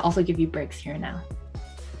going and to also give you breaks here and now.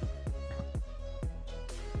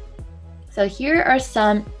 So here are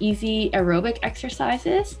some easy aerobic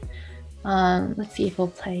exercises. Let's see if we'll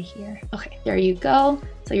play here. Okay, there you go.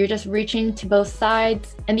 So you're just reaching to both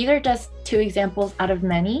sides. And these are just 2 examples out of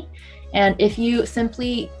many. And if you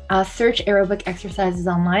simply search aerobic exercises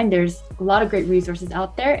online, there's a lot of great resources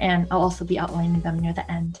out there, and I'll also be outlining them near the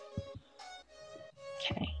end.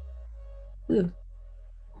 Okay. Ooh.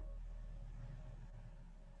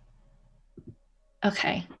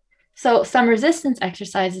 Okay. So some resistance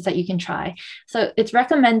exercises that you can try. So it's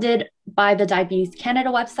recommended by the Diabetes Canada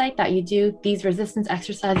website that you do these resistance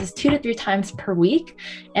exercises 2 to 3 times per week.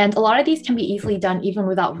 And a lot of these can be easily done even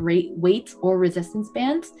without weights or resistance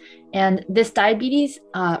bands. And this diabetes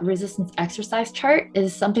resistance exercise chart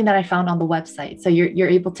is something that I found on the website. So you're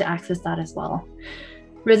able to access that as well.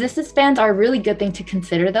 Resistance bands are a really good thing to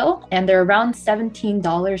consider though. And they're around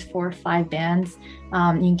 $17 for 5 bands.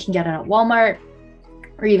 You can get it at Walmart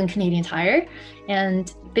or even Canadian Tire.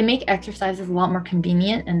 And they make exercises a lot more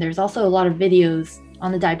convenient. And there's also a lot of videos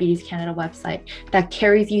on the Diabetes Canada website that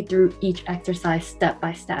carries you through each exercise step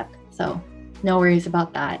by step. So no worries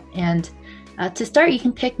about that. And to start, you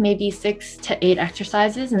can pick maybe 6 to 8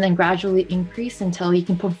 exercises and then gradually increase until you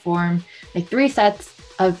can perform like 3 sets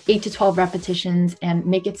of 8 to 12 repetitions and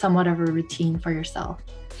make it somewhat of a routine for yourself.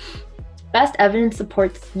 Best evidence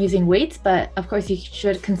supports using weights, but of course you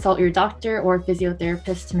should consult your doctor or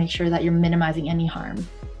physiotherapist to make sure that you're minimizing any harm.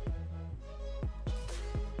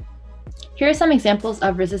 Here are some examples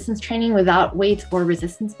of resistance training without weights or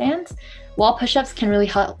resistance bands. Wall push-ups can really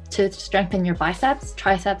help to strengthen your biceps,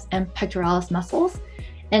 triceps, and pectoralis muscles.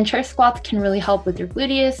 And chair squats can really help with your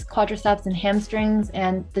gluteus, quadriceps, and hamstrings.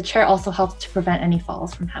 And the chair also helps to prevent any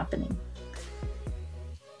falls from happening.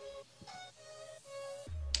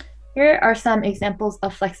 Here are some examples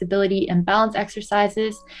of flexibility and balance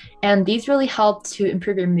exercises, and these really help to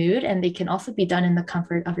improve your mood, and they can also be done in the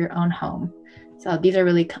comfort of your own home. So these are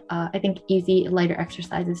really, I think, easy, lighter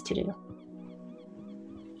exercises to do.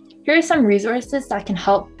 Here are some resources that can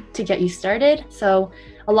help to get you started. So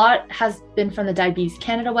a lot has been from the Diabetes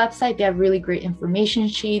Canada website. They have really great information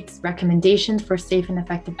sheets, recommendations for safe and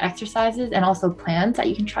effective exercises, and also plans that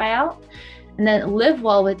you can try out. And then Live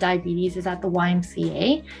Well with Diabetes is at the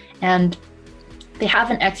YMCA, and they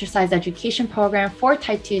have an exercise education program for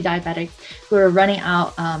type 2 diabetics who are running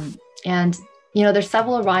out. And there's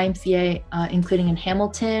several YMCA, including in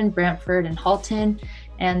Hamilton, Brantford, and Halton.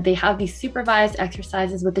 And they have these supervised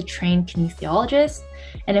exercises with a trained kinesiologist.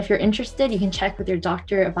 And if you're interested, you can check with your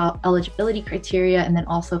doctor about eligibility criteria and then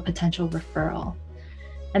also potential referral.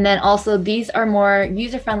 And then also these are more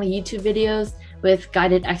user-friendly YouTube videos with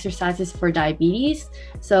guided exercises for diabetes.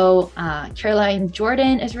 So Caroline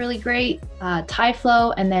Jordan is really great, Thai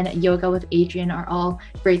Flow, and then Yoga with Adrian are all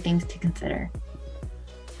great things to consider.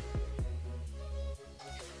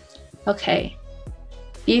 Okay,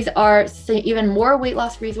 these are even more weight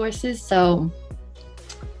loss resources. So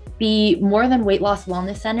the More Than Weight Loss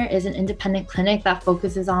Wellness Center is an independent clinic that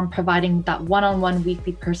focuses on providing that one-on-one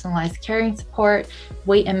weekly personalized caring support,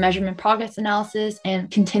 weight and measurement progress analysis,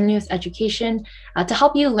 and continuous education to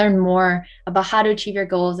help you learn more about how to achieve your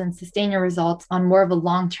goals and sustain your results on more of a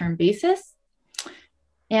long-term basis.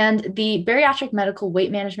 And the Bariatric Medical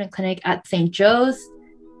Weight Management Clinic at St. Joe's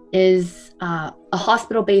is a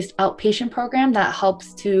hospital-based outpatient program that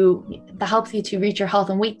helps you to reach your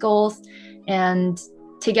health and weight goals. And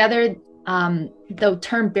together, the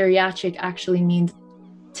term bariatric actually means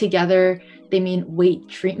together, they mean weight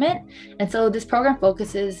treatment. And so this program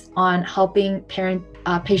focuses on helping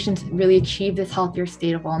patients really achieve this healthier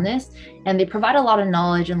state of wellness. And they provide a lot of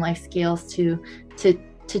knowledge and life skills to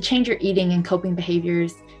change your eating and coping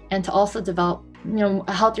behaviors, and to also develop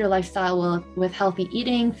a healthier lifestyle with healthy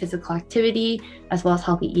eating, physical activity, as well as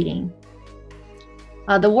healthy eating.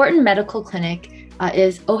 The Wharton Medical Clinic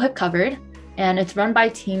is OHIP covered, and it's run by a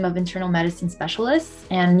team of internal medicine specialists.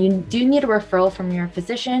 And you do need a referral from your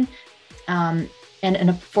physician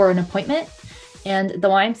for an appointment. And the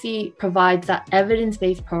YMC provides that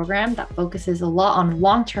evidence-based program that focuses a lot on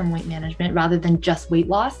long-term weight management rather than just weight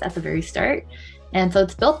loss at the very start. And so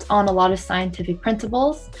it's built on a lot of scientific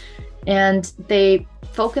principles, and they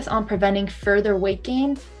focus on preventing further weight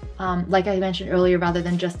gain, like I mentioned earlier, rather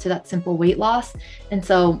than just to that simple weight loss. And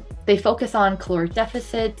so they focus on caloric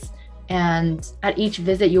deficits And at each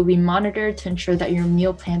visit, you'll be monitored to ensure that your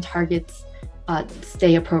meal plan targets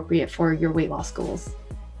stay appropriate for your weight loss goals.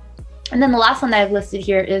 And then the last one that I've listed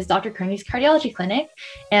here is Dr. Kearney's cardiology clinic.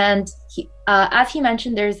 And as he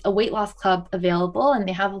mentioned, there's a weight loss club available, and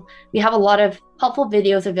we have a lot of helpful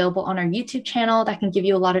videos available on our YouTube channel that can give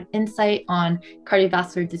you a lot of insight on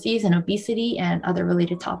cardiovascular disease and obesity and other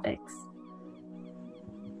related topics.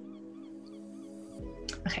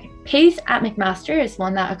 Okay, PACE at McMaster is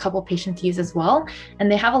one that a couple patients use as well.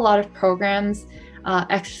 And they have a lot of programs,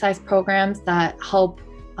 exercise programs that help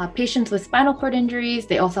patients with spinal cord injuries.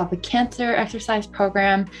 They also have a cancer exercise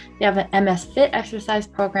program. They have an MS Fit exercise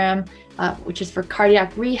program, which is for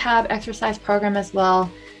cardiac rehab exercise program as well.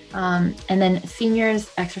 And then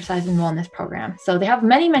seniors exercise and wellness program. So they have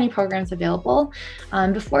many, many programs available.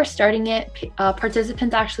 Before starting it,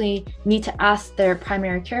 participants actually need to ask their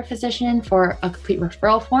primary care physician for a complete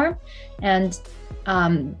referral form. And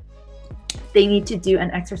they need to do an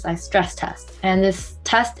exercise stress test. And this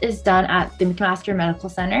test is done at the McMaster Medical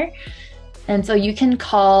Center. And so you can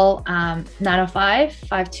call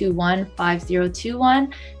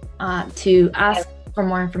 905-521-5021 to ask for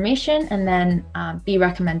more information and then be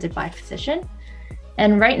recommended by a physician.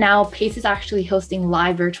 And right now, PACE is actually hosting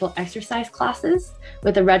live virtual exercise classes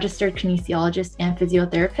with a registered kinesiologist and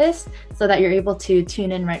physiotherapist so that you're able to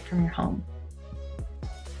tune in right from your home.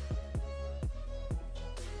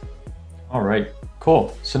 All right,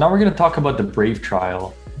 cool. So now we're going to talk about the BRAVE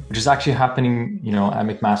trial, which is actually happening, at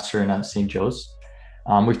McMaster and at St. Joe's.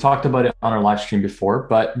 We've talked about it on our live stream before,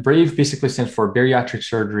 but BRAVE basically stands for bariatric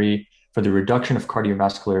surgery for the reduction of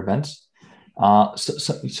cardiovascular events.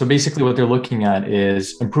 So basically what they're looking at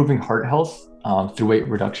is improving heart health through weight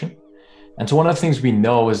reduction. And so one of the things we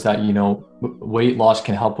know is that, weight loss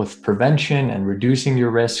can help with prevention and reducing your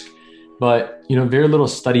risk. But, very little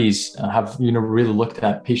studies have, really looked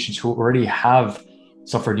at patients who already have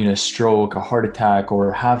suffered, a stroke, a heart attack,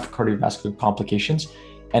 or have cardiovascular complications,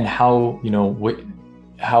 and how,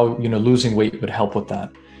 losing weight would help with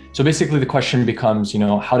that. So basically the question becomes,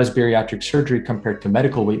 how does bariatric surgery compared to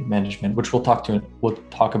medical weight management, which we'll talk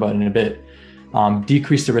about in a bit,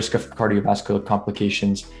 decrease the risk of cardiovascular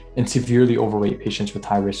complications in severely overweight patients with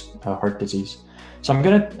high risk heart disease? So I'm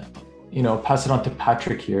going to, pass it on to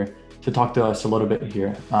Patrick here to talk to us a little bit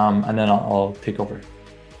here, and then I'll take over.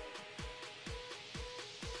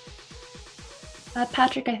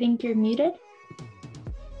 Patrick, I think you're muted.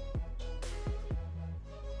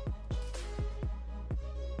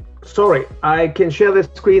 Sorry, I can share the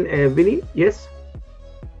screen, Vinny, yes?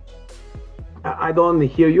 I don't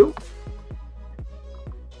hear you.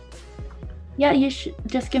 Yeah, you should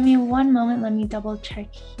just give me one moment. Let me double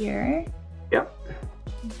check here. Yeah.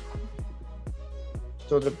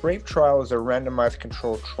 So the BRAVE trial is a randomized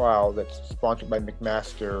controlled trial that's sponsored by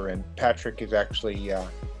McMaster, and Patrick is actually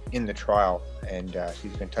in the trial, and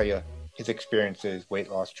he's going to tell you his experiences, weight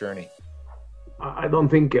loss journey. I don't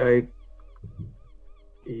think are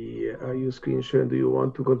you screen sharing? Do you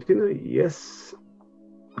want to continue? Yes.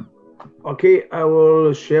 Okay, I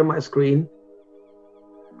will share my screen.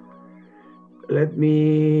 Let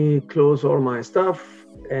me close all my stuff.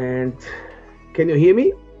 And can you hear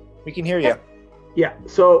me? We can hear you. Yeah,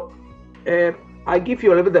 so I give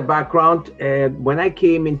you a little bit of background. When I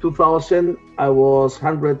came in 2000, I was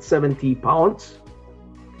 170 pounds.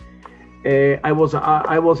 I was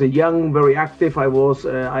a young, very active. I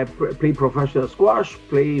played professional squash,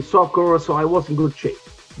 played soccer, so I was in good shape.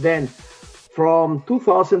 Then from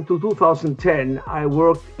 2000 to 2010, I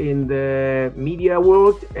worked in the media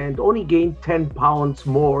world and only gained 10 pounds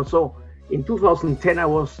more. So in 2010, I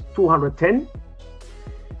was 210.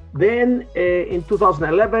 Then in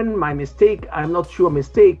 2011, my mistake, I'm not sure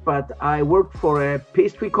mistake, but I worked for a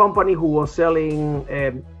pastry company who was selling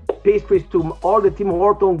pastries to all the Tim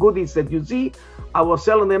Horton goodies that you see. I was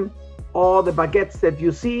selling them. All the baguettes that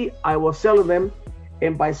you see, I was selling them.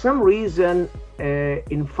 And by some reason,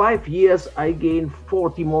 in 5 years, I gained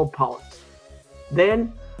 40 more pounds.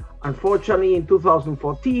 Then, unfortunately, in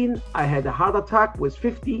 2014, I had a heart attack with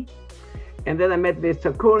 50. And then I met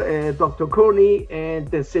Dr. Kearney, and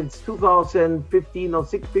since 2015 or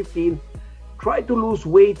 15, tried to lose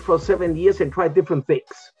weight for 7 years and tried different things.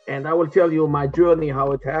 And I will tell you my journey,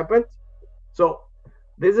 how it happened. So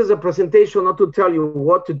this is a presentation not to tell you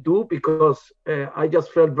what to do, because I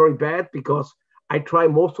just felt very bad because I try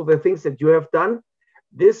most of the things that you have done.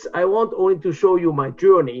 This, I want only to show you my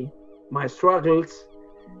journey, my struggles.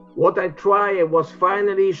 What I try was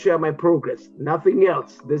finally share my progress, nothing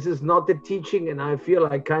else. This is not the teaching, and I feel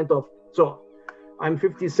like so I'm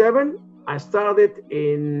 57. I started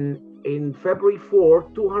in February 4,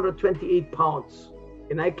 228 pounds.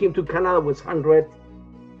 and I came to Canada with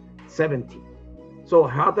 170. So I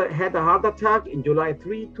had a heart attack in July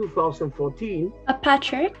 3, 2014.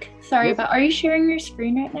 Patrick, sorry, Yes. but are you sharing your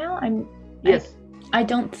screen right now? Yes. I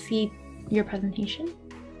don't see your presentation.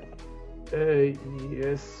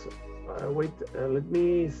 Yes. Wait, let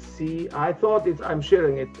me see. I thought I'm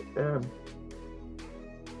sharing it.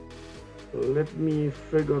 Let me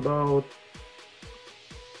figure it out.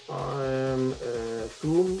 I'm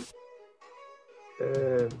Zoom.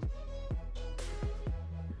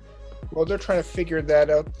 Well, they're trying to figure that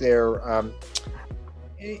out there.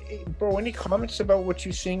 Bro, any comments about what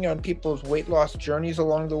you're seeing on people's weight loss journeys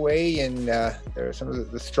along the way, and there are some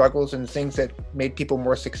of the struggles and things that made people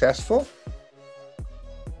more successful?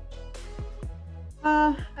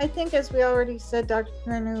 I think, as we already said, Dr.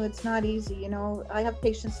 Pernu, it's not easy. You know, I have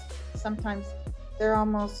patients sometimes they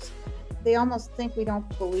almost think we don't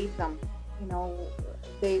believe them. You know,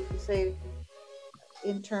 they say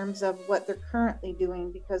in terms of what they're currently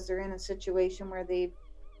doing, because they're in a situation where they've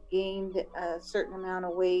gained a certain amount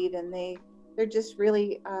of weight, and they're just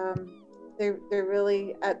really they're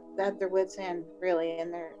really at their wits' end, really.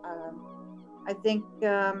 And they're I think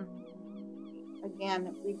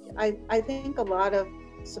again, I think a lot of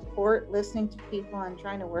support, listening to people and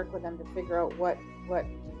trying to work with them to figure out what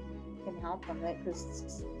can help them,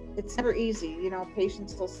 because it's never easy. You know,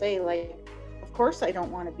 patients will say, like, of course I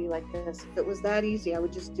don't want to be like this. If it was that easy, I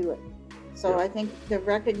would just do it. So I think the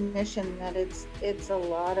recognition that it's a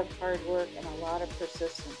lot of hard work and a lot of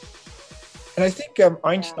persistence. And I think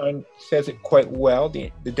Einstein says it quite well,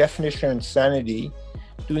 the definition of insanity,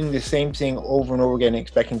 doing the same thing over and over again and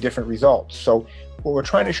expecting different results. So what we're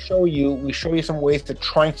trying to show you, we show you some ways to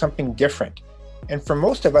try something different. And for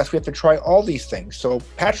most of us, we have to try all these things. So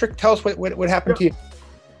Patrick, tell us what happened to you.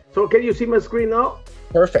 So can you see my screen now?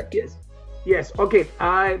 Perfect. Yes. Okay.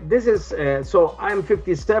 This is, so I'm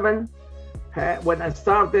 57. When I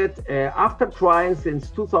started, after trying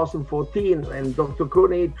since 2014, and Dr.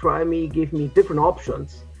 Cooney gave me different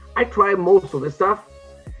options, I tried most of the stuff,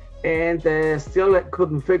 and still I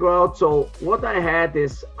couldn't figure out. So what I had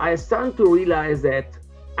is, I started to realize that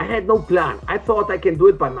I had no plan. I thought I can do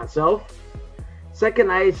it by myself.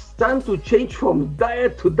 Second, I started to change from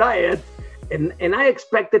diet to diet, and I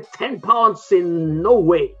expected 10 pounds in no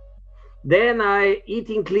way. Then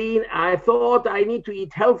eating clean, I thought I need to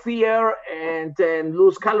eat healthier and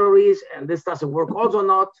lose calories, and this doesn't work also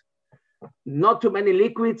not too many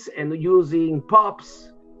liquids and using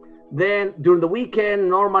pops. Then during the weekend,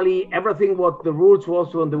 normally everything what the rules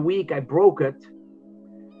was on the week, I broke it.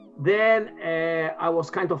 Then I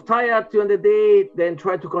was kind of tired during the day, then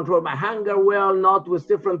tried to control my hunger well, not with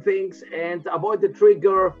different things, and avoid the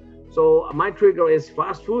trigger. So my trigger is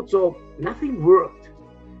fast food, so nothing worked.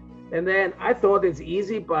 And then I thought it's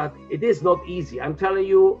easy, but it is not easy. I'm telling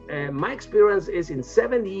you, my experience is in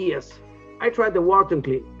 7 years, I tried the Wharton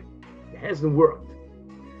Clinic. It hasn't worked.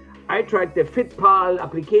 I tried the FitPal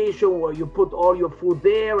application where you put all your food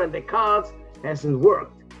there and the cards, hasn't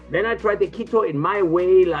worked. Then I tried the keto in my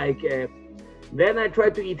way, then I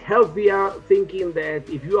tried to eat healthier, thinking that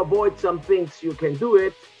if you avoid some things, you can do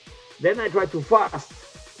it. Then I tried to fast.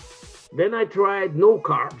 Then I tried no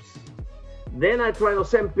carbs. Then I tried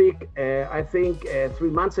Ozempic, I think 3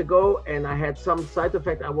 months ago, and I had some side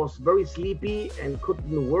effect. I was very sleepy and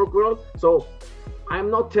couldn't work well. So I'm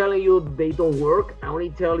not telling you they don't work. I only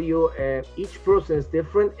tell you each person is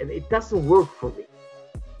different, and it doesn't work for me.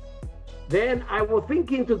 Then I was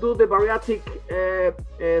thinking to do the bariatric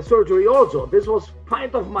surgery also. This was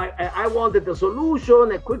part of my, I wanted a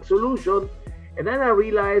solution, a quick solution. And then I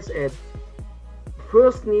realized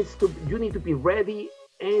first you need to be ready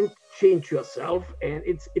and change yourself, and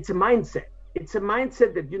it's a mindset. It's a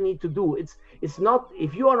mindset that you need to do. It's not,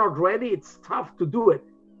 if you are not ready, it's tough to do it.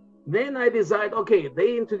 Then I decide, okay,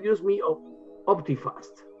 they introduced me of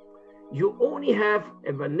OptiFast. You only have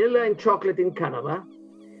a vanilla and chocolate in Canada.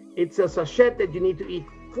 It's a sachet that you need to eat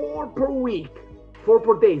 4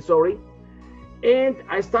 per day, sorry. And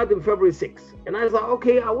I started in February 6th. And I thought,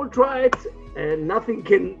 okay, I will try it, and nothing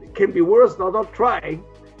can be worse than not trying.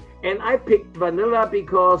 And I picked vanilla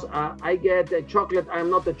because I get a chocolate.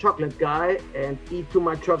 I'm not a chocolate guy and eat too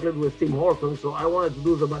much chocolate with Tim Hortons, so I wanted to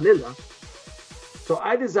do the vanilla. So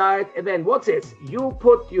I decided, and then what's this? You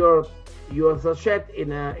put your sachet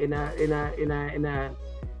in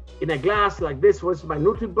a glass like this with my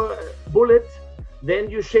NutriBullet.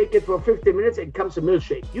 Then you shake it for 15 minutes. It comes a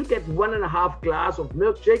milkshake. You get 1.5 glass of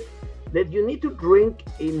milkshake that you need to drink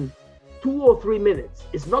in 2 or 3 minutes.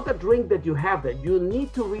 It's not a drink that you have that. You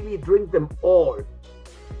need to really drink them all.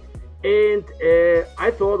 And I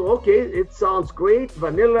thought, okay, it sounds great,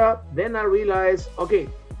 vanilla. Then I realized, okay,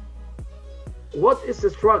 what is the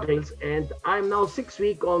struggles? And I'm now 6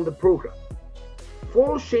 weeks on the program.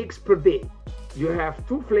 4 shakes per day. You have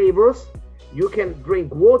 2 flavors. You can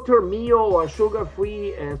drink water, Mio, or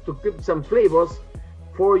sugar-free to give some flavors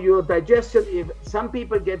for your digestion. If some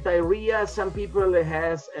people get diarrhea, some people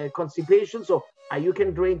has constipation, so you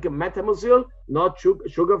can drink Metamucil, not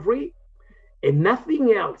sugar-free, and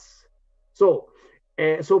nothing else. So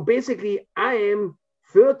basically, I am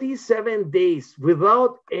 37 days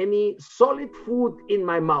without any solid food in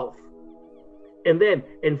my mouth.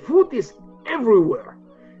 And food is everywhere.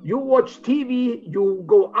 You watch TV, you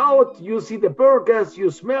go out, you see the burgers, you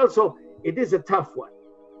smell, so it is a tough one.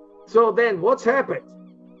 So then what's happened?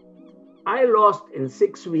 I lost in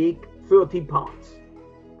 6 weeks 30 pounds,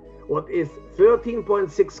 what is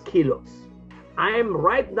 13.6 kilos. I am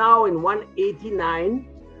right now in 189.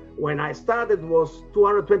 When I started was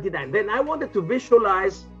 229. Then I wanted to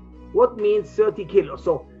visualize what means 30 kilos.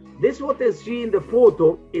 So this what they see in the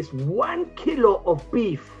photo is 1 kilo of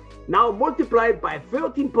beef. Now multiplied by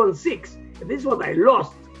 13.6. This is what I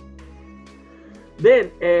lost.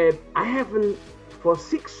 Then I haven't for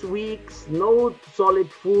 6 weeks no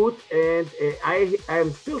solid food, and I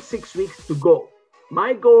am still 6 weeks to go.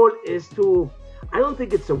 My goal is to, I don't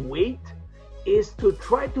think it's a weight, is to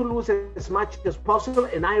try to lose as much as possible,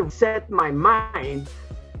 and I set my mind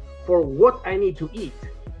for what I need to eat.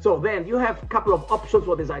 So then you have a couple of options,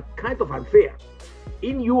 what is kind of unfair.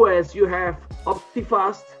 In US, you have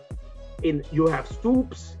OptiFast, you have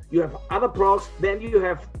Stoops, you have other products, then you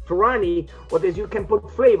have Torani, what is you can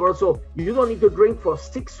put flavor, so you don't need to drink for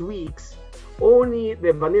 6 weeks only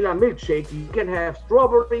the vanilla milkshake. You can have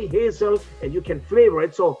strawberry, hazel, and you can flavor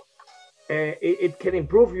it. So it can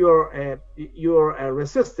improve your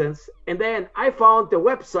resistance. And then I found the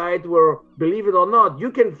website where, believe it or not,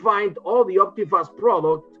 you can find all the OptiFast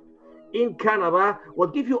product in Canada will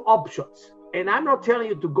give you options. And I'm not telling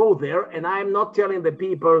you to go there, and I'm not telling the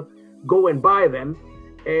people go and buy them.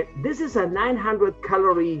 This is a 900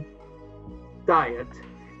 calorie diet,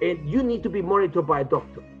 and you need to be monitored by a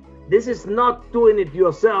doctor. This is not doing it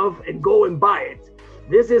yourself and go and buy it.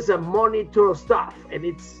 This is a monitor stuff, and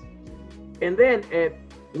it's. And then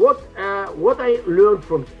what I learned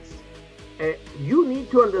from this, you need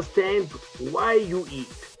to understand why you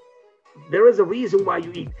eat. There is a reason why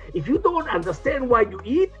you eat. If you don't understand why you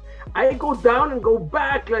eat, I go down and go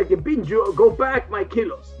back like a binge, go back my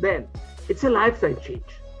kilos. Then it's a lifestyle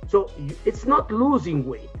change. So it's not losing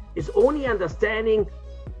weight. It's only understanding,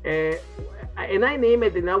 and I name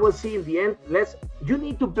it, and I will see in the end, you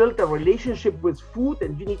need to build a relationship with food,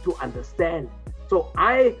 and you need to understand. So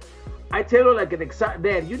I tell you like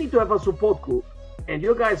then you need to have a support group, and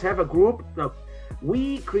you guys have a group. Now,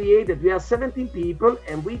 we are 17 people,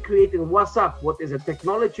 and we created WhatsApp, what is a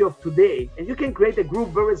technology of today. And you can create a group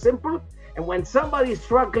very simple. And when somebody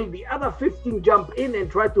struggles, the other 15 jump in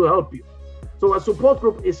and try to help you. So a support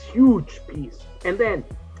group is huge piece. And then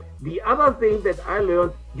the other thing that I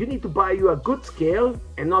learned, you need to buy you a good scale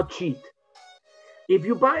and not cheat. If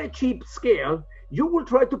you buy a cheap scale, you will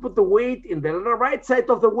try to put the weight in the right side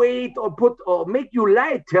of the weight, or make you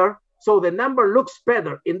lighter so the number looks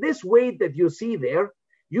better. In this weight that you see there,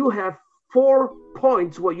 you have 4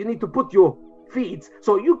 points where you need to put your feet,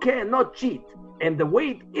 so you cannot cheat. And the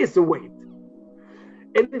weight is the weight.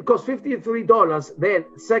 And it costs $53. Then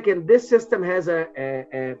second, this system has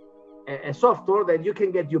a software that you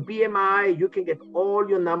can get your BMI, you can get all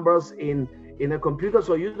your numbers in a computer,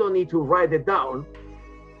 so you don't need to write it down.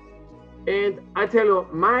 And I tell you,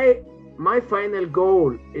 my final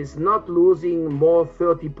goal is not losing more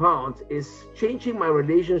 30 pounds, is changing my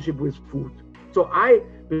relationship with food. So I,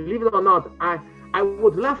 believe it or not, I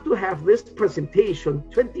would love to have this presentation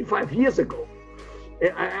 25 years ago.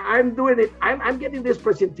 I'm doing it, I'm getting this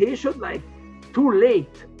presentation like too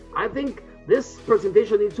late. I think this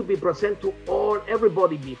presentation needs to be presented to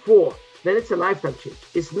everybody before. Then it's a lifetime change.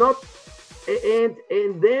 It's not, and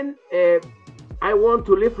then I want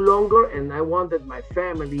to live longer, and I want that my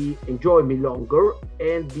family enjoy me longer.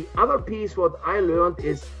 And the other piece, what I learned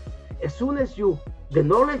is, as soon as the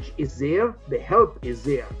knowledge is there, the help is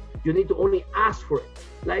there. You need to only ask for it.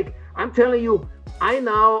 Like I'm telling you, I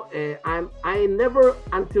never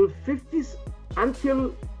until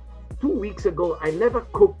 2 weeks ago, I never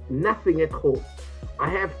cooked nothing at home.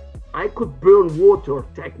 I could burn water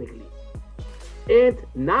technically. And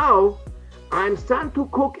now I'm starting to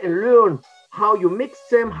cook and learn how you mix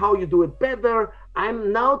them, how you do it better.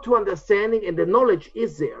 I'm now to understanding, and the knowledge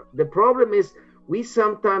is there. The problem is we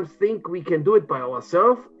sometimes think we can do it by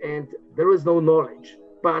ourselves, and there is no knowledge.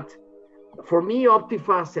 But for me,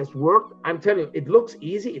 OptiFast has worked. I'm telling you, it looks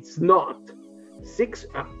easy. It's not.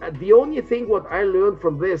 The only thing what I learned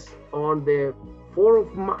from this on the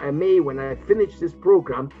 4th of May, when I finish this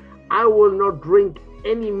program, I will not drink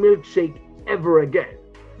any milkshake ever again.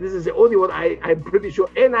 This is the only one I'm pretty sure.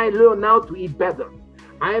 And I learn now to eat better.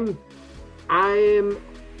 I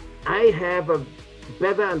have a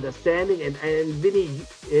better understanding. And Vinny,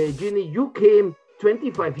 Ginny, you came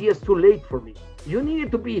 25 years too late for me. You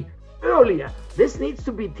needed to be earlier. This needs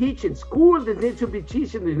to be taught in school. This needs to be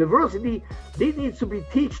taught in the university. This needs to be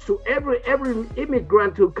taught to every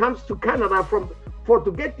immigrant who comes to Canada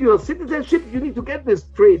to get your citizenship. You need to get this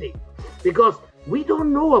training, because we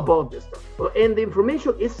don't know about this stuff. And the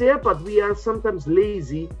information is there, but we are sometimes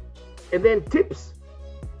lazy. And then tips.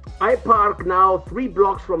 I park now 3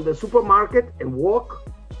 blocks from the supermarket and walk.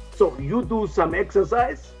 So you do some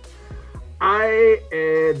exercise.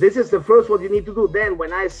 This is the first what you need to do. Then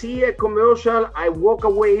when I see a commercial, I walk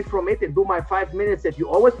away from it and do my 5 minutes that you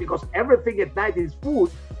always, because everything at night is food.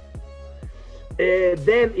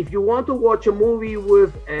 Then if you want to watch a movie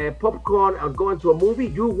with popcorn or go into a movie,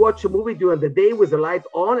 you watch a movie during the day with the light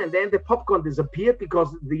on, and then the popcorn disappears because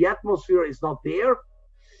the atmosphere is not there.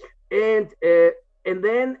 And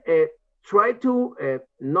then try to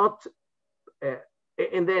not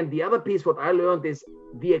and then the other piece what I learned is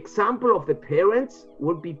the example of the parents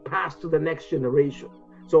will be passed to the next generation.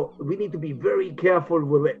 So we need to be very careful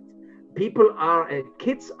with it.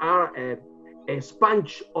 Kids are a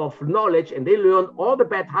sponge of knowledge, and they learn all the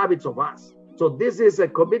bad habits of us. So this is a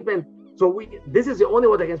commitment. So this is the only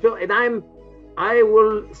one I can spell. And I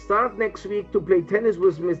will start next week to play tennis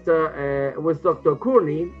with Dr.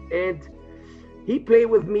 Courtney, and he played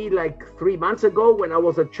with me like 3 months ago when I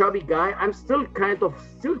was a chubby guy. I'm still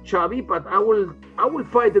still chubby, but I will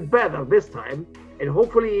fight it better this time. And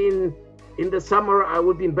hopefully in the summer I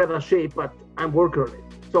will be in better shape, but I'm working on it.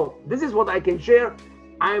 So this is what I can share.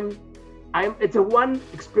 It's a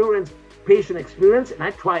patient experience, and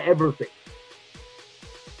I try everything.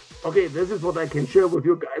 Okay, this is what I can share with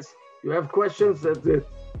you guys. You have questions? That's it.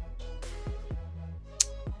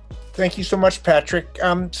 Thank you so much, Patrick.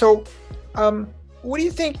 What do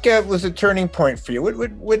you think was a turning point for you? I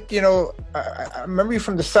remember you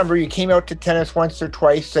from the summer. You came out to tennis once or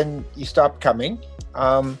twice, and you stopped coming.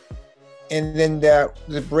 And then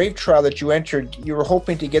the BRAVE trial that you entered, you were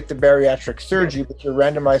hoping to get the bariatric surgery, but you're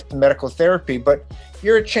randomized to medical therapy. But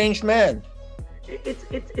you're a changed man.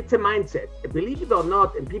 It's a mindset. Believe it or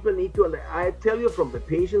not, and people need to. I tell you from the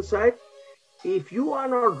patient side, if you are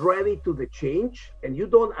not ready to the change and you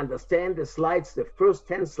don't understand the slides, the first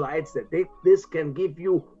 10 slides, this can give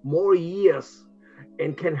you more years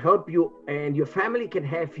and can help you, and your family can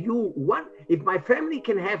have you if my family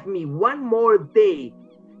can have me one more day,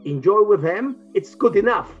 enjoy with them, it's good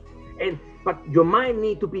enough. But your mind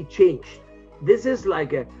need to be changed. This is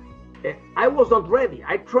like I was not ready.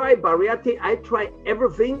 I tried bariatric, I tried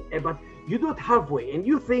everything, but you do it halfway, and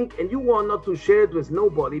you think, and you want not to share it with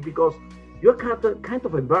nobody because you're kind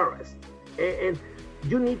of embarrassed, and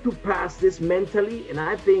you need to pass this mentally. And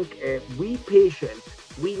I think we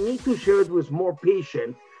need to share it with more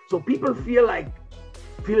patients, so people feel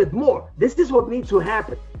it more. This is what needs to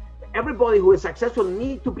happen. Everybody who is successful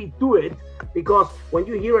need to do it, because when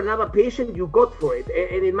you hear another patient, you go for it.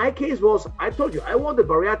 And in my case I told you, I wanted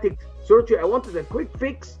bariatric surgery. I wanted a quick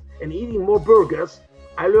fix and eating more burgers.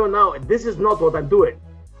 I learn now this is not what I'm doing.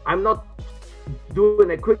 I'm not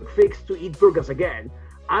doing a quick fix to eat burgers again.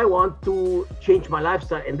 I want to change my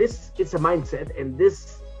lifestyle, and this is a mindset, and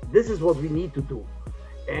this is what we need to do.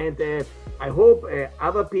 And I hope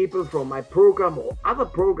other people from my program or other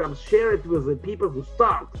programs share it with the people who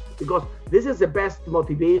start, because this is the best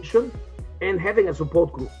motivation, and having a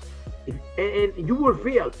support group. And you will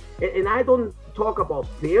fail, and I don't talk about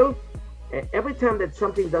fail. Every time that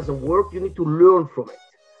something doesn't work, you need to learn from it.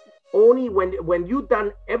 Only when you've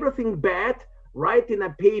done everything bad, write in a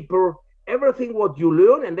paper everything what you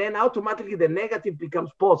learn, and then automatically the negative becomes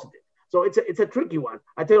positive. So it's a tricky one.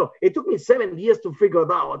 I tell you, it took me 7 years to figure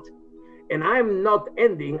it out, and I'm not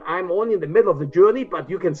ending. I'm only in the middle of the journey, but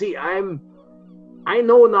you can see I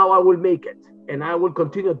know now I will make it, and I will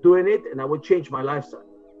continue doing it, and I will change my lifestyle.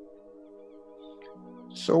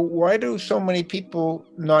 So why do so many people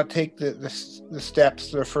not take the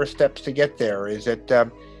steps, the first steps to get there? Is it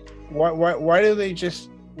why do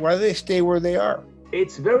they stay where they are?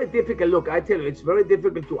 It's very difficult. Look, I tell you, it's very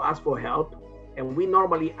difficult to ask for help, and we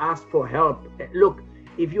normally ask for help. Look,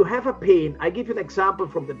 if you have a pain, I give you an example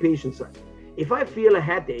from the patient side. If I feel a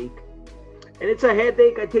headache, and it's a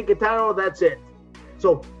headache, I take a Tylenol, that's it.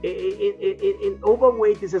 So in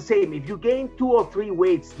overweight is the same. If you gain 2 or 3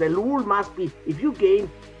 weights, the rule must be if you gain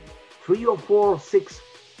 3 or 4, 6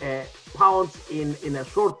 pounds in a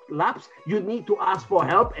short lapse, you need to ask for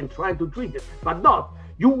help and try to treat it. But not,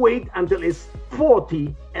 you wait until it's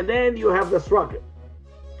 40 and then you have the struggle.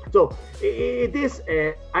 So it is,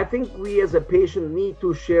 I think we as a patient need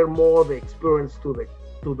to share more the experience to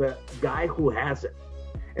the guy who has it.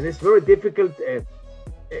 And it's very difficult.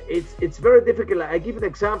 It's very difficult. I give an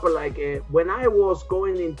example. Like when I was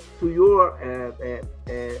going into your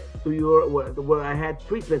where I had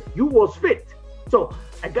treatment, you was fit. So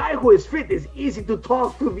a guy who is fit is easy to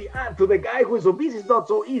talk to the guy who is obese is not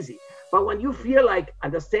so easy. But when you feel like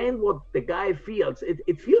understand what the guy feels,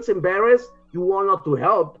 it feels embarrassed. You want not to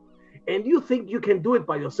help, and you think you can do it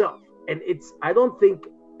by yourself. And I don't think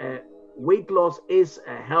weight loss is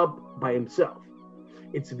a help by himself.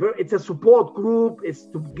 It's a support group. It's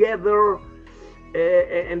together,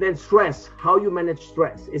 and then stress. How you manage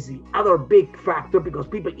stress is the other big factor because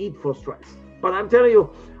people eat for stress. But I'm telling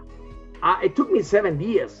you, it took me 7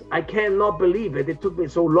 years. I cannot believe it. It took me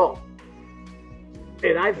so long.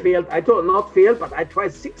 And I failed. I thought not failed, but I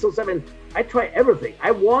tried 6 or 7. I tried everything.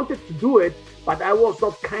 I wanted to do it, but I was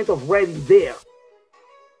not kind of ready there.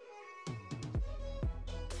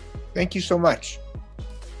 Thank you so much.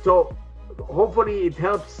 So hopefully it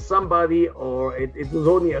helps somebody, or it was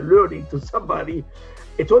only a learning to somebody.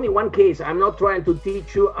 It's only one case. I'm not trying to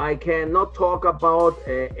teach you. I cannot talk about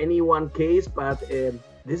any one case, but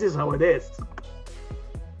this is how it is.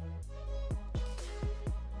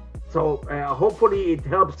 So hopefully it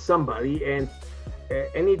helps somebody. And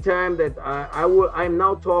anytime that I'm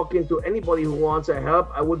now talking to anybody who wants a help,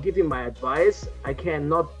 I will give him my advice. I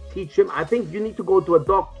cannot teach him. I think you need to go to a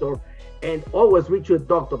doctor and always reach your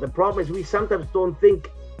doctor. The problem is we sometimes don't think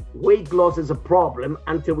weight loss is a problem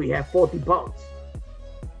until we have 40 pounds.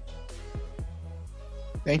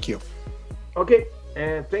 Thank you. Okay,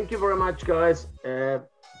 thank you very much, guys.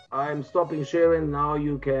 I'm stopping sharing now.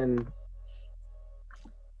 You can.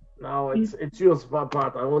 Now it's your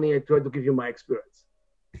part. I only try to give you my experience.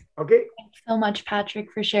 Okay. Thanks so much,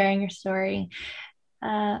 Patrick, for sharing your story.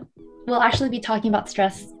 We'll actually be talking about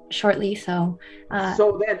stress shortly. So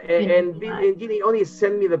then, and Ginny, only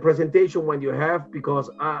send me the presentation when you have,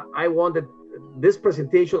 because I wanted this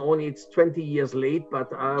presentation only. It's 20 years late,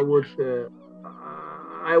 but I will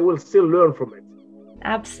still learn from it.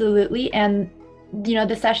 Absolutely. And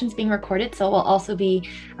the session's being recorded, so we'll also be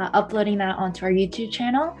uploading that onto our YouTube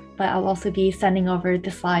channel, but I'll also be sending over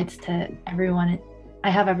the slides to everyone. I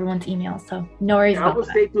have everyone's email, so no worries about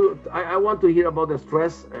that. I want to hear about the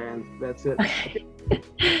stress, and that's it. Okay.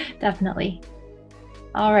 Definitely.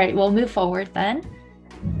 All right, we'll move forward then.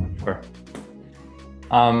 Sure.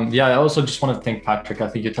 Yeah, I also just want to thank Patrick. I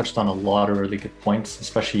think you touched on a lot of really good points,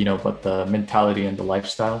 especially, about the mentality and the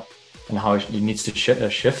lifestyle and how it needs to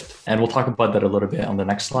shift. And we'll talk about that a little bit on the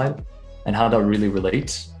next slide and how that really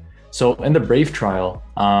relates. So in the BRAVE trial,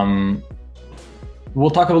 we'll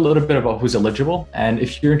talk a little bit about who's eligible. And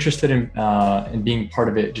if you're interested in being part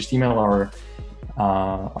of it, just email our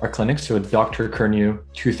clinic, so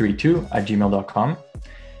drkernew232@gmail.com.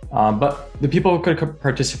 But the people who could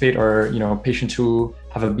participate are, patients who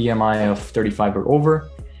have a BMI of 35 or over,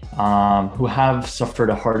 who have suffered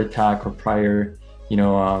a heart attack or prior,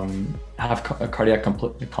 have cardiac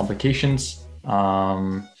complications,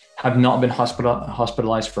 have not been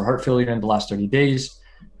hospitalized for heart failure in the last 30 days,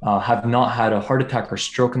 have not had a heart attack or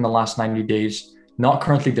stroke in the last 90 days, not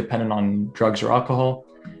currently dependent on drugs or alcohol,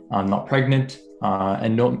 not pregnant,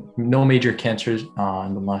 and no major cancers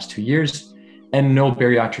in the last 2 years, and no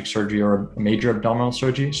bariatric surgery or major abdominal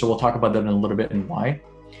surgery. So we'll talk about that in a little bit and why.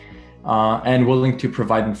 And willing to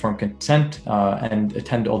provide informed consent and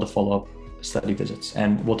attend all the follow-up study visits.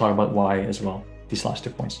 And we'll talk about why as well, these last 2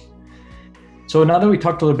 points. So now that we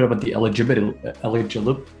talked a little bit about the eligibility,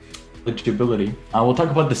 we'll talk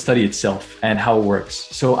about the study itself and how it works.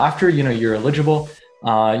 So after you're eligible,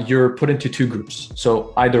 you're put into 2 groups.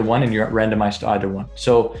 So either one, and you're randomized to either one.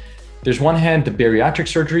 So there's one hand, the bariatric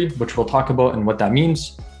surgery, which we'll talk about and what that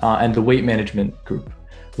means, and the weight management group,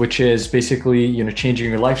 which is basically, changing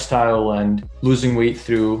your lifestyle and losing weight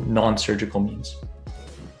through non-surgical means.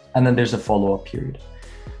 And then there's a follow-up period.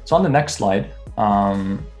 So on the next slide,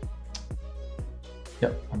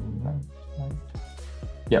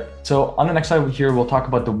 so on the next slide here, we'll talk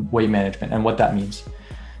about the weight management and what that means.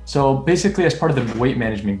 So basically, as part of the weight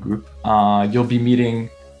management group, you'll be meeting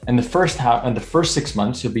in the first 6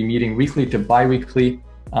 months, you'll be meeting weekly to bi-weekly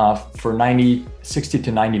for 60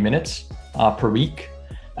 to 90 minutes per week.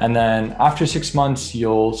 And then after 6 months,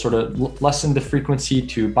 you'll sort of lessen the frequency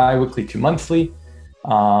to bi-weekly to monthly.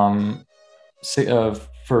 for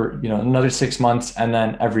another 6 months, and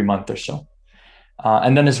then every month or so.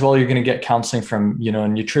 And then as well, you're going to get counseling from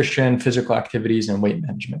nutrition, physical activities, and weight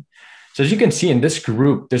management. So as you can see in this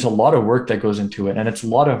group, there's a lot of work that goes into it, and it's a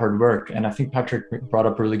lot of hard work. And I think Patrick brought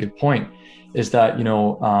up a really good point, is that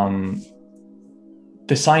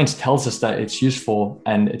the science tells us that it's useful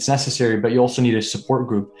and it's necessary, but you also need a support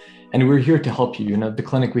group, and we're here to help you. The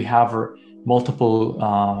clinic we have are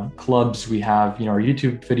multiple clubs. We have our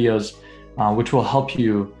YouTube videos, which will help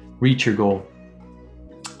you reach your goal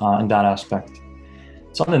in that aspect.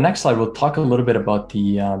 So on the next slide, we'll talk a little bit about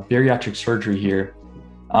the bariatric surgery here.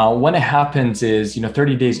 When it happens is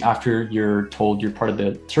 30 days after you're told you're part of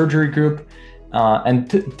the surgery group, and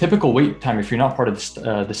typical wait time if you're not part of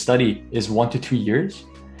the study is 1 to 2 years,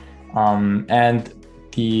 and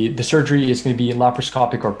the surgery is going to be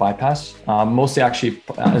laparoscopic or bypass. Mostly actually,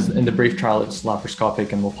 as in the BRAVE trial, it's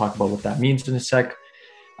laparoscopic, and we'll talk about what that means in a sec.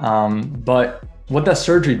 But what that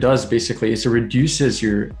surgery does basically is it reduces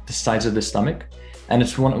the size of the stomach, and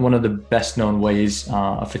it's one of the best known ways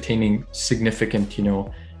of attaining significant,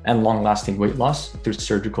 and long-lasting weight loss through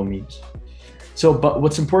surgical means. So, but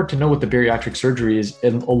what's important to know with the bariatric surgery is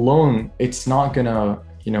alone, it's not gonna,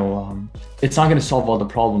 it's not gonna solve all the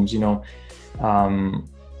problems.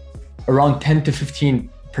 Around 10 to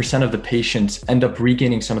 15% of the patients end up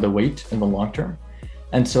regaining some of the weight in the long term.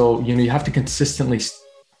 And so, you have to consistently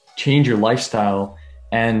change your lifestyle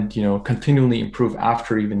and, continually improve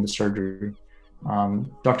after even the surgery.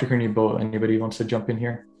 Dr. Kernibo, anybody wants to jump in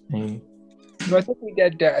here? No, I think we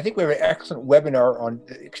did. I think we have an excellent webinar on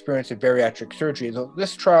the experience of bariatric surgery.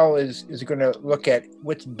 This trial is going to look at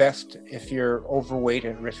what's best if you're overweight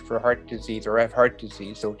and at risk for heart disease or have heart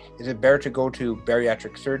disease. So is it better to go to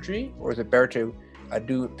bariatric surgery, or is it better to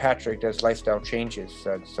do what Patrick does, lifestyle changes?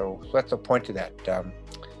 So that's a point to that. So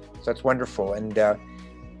that's wonderful. And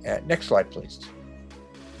next slide, please.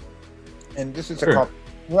 And this is sure.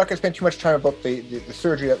 We're not going to spend too much time about the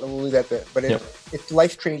surgery. We'll leave that, but it's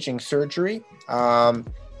life-changing surgery. You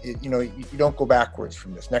don't go backwards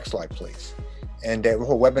from this. Next slide, please. And the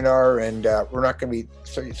whole webinar, and we're not going to be,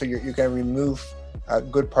 so you're going to remove a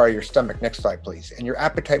good part of your stomach. Next slide, please. And your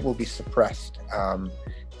appetite will be suppressed. The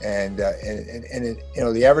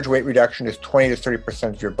average weight reduction is 20 to 30%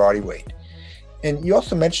 of your body weight. And you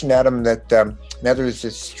also mentioned, Adam, that now there's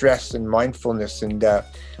this stress and mindfulness, and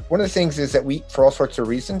one of the things is that we eat for all sorts of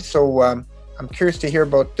reasons. So I'm curious to hear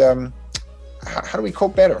about how do we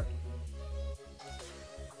cope better?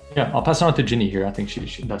 Yeah, I'll pass it on to Ginny here. I think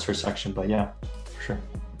that's her section, but yeah, for sure.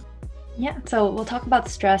 Yeah, so we'll talk about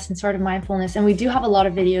stress and sort of mindfulness, and we do have a lot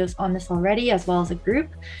of videos on this already, as well as a group,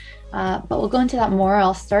 but we'll go into that more.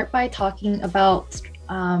 I'll start by talking about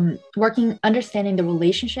understanding the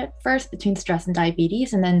relationship first between stress and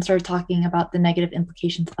diabetes, and then sort of talking about the negative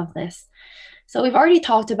implications of this. So we've already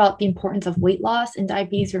talked about the importance of weight loss in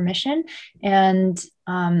diabetes remission, and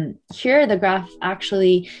here the graph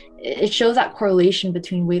actually, it shows that correlation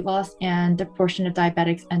between weight loss and the proportion of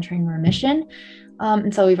diabetics entering remission.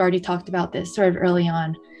 And so we've already talked about this sort of early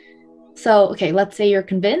on. So, okay, let's say you're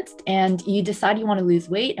convinced and you decide you want to lose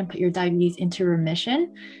weight and put your diabetes into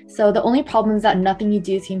remission. So the only problem is that nothing you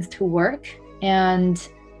do seems to work, and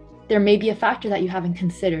there may be a factor that you haven't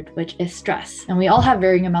considered, which is stress. And we all have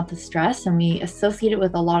varying amounts of stress, and we associate it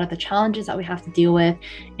with a lot of the challenges that we have to deal with.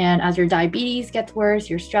 And as your diabetes gets worse,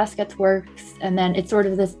 your stress gets worse, and then it's sort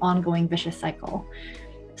of this ongoing vicious cycle.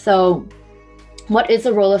 So what is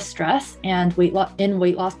the role of stress and weight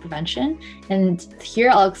loss prevention? And here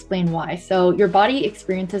I'll explain why. So your body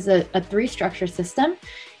experiences a three-structure system,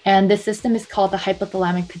 and this system is called the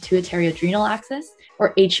hypothalamic pituitary adrenal axis,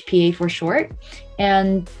 or HPA for short.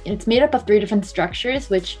 And it's made up of three different structures,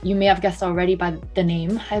 which you may have guessed already by the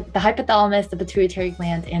name: the hypothalamus, the pituitary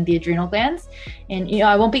gland, and the adrenal glands. And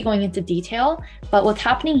I won't be going into detail, but what's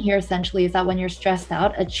happening here essentially is that when you're stressed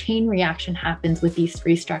out, a chain reaction happens with these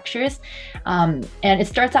three structures. And it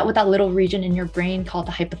starts out with that little region in your brain called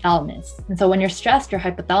the hypothalamus. And so when you're stressed, your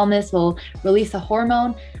hypothalamus will release a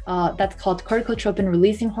hormone that's called corticotropin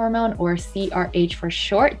releasing hormone, or CRH for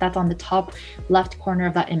short. That's on the top left corner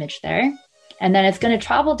of that image there. And then it's going to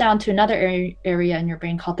travel down to another area in your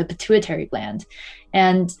brain called the pituitary gland.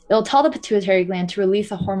 And it'll tell the pituitary gland to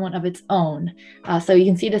release a hormone of its own. So you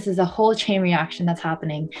can see this is a whole chain reaction that's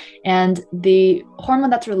happening. And the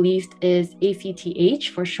hormone that's released is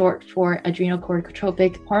ACTH, for short for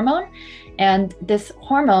adrenocorticotropic hormone. And this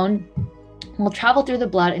hormone will travel through the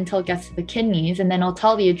blood until it gets to the kidneys, and then it'll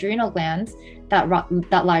tell the adrenal glands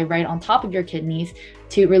that lie right on top of your kidneys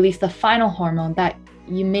to release the final hormone that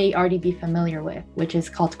you may already be familiar with, which is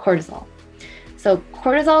called cortisol. So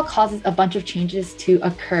cortisol causes a bunch of changes to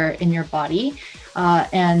occur in your body.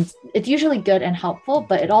 And it's usually good and helpful,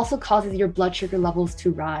 but it also causes your blood sugar levels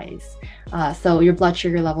to rise.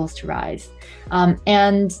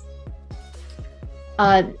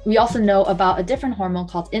 We also know about a different hormone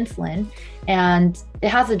called insulin, and it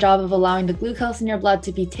has the job of allowing the glucose in your blood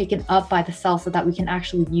to be taken up by the cell so that we can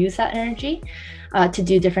actually use that energy to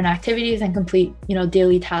do different activities and complete,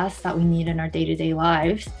 daily tasks that we need in our day-to-day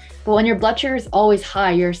lives. But when your blood sugar is always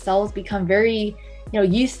high, your cells become very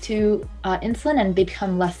used to insulin, and they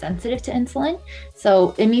become less sensitive to insulin.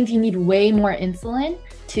 So it means you need way more insulin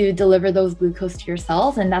to deliver those glucose to your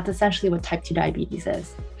cells, and that's essentially what type 2 diabetes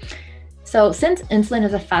is. So since insulin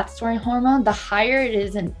is a fat storing hormone, the higher it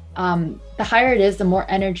is, the more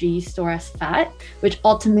energy you store as fat, which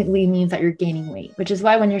ultimately means that you're gaining weight, which is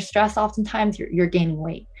why when you're stressed, oftentimes you're gaining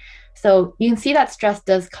weight. So you can see that stress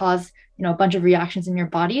does cause a bunch of reactions in your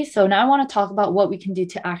body. So now I want to talk about what we can do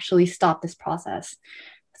to actually stop this process.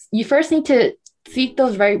 You first need to seek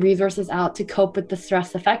those right resources out to cope with the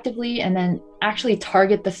stress effectively, and then actually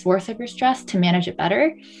target the source of your stress to manage it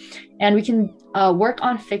better. And we can work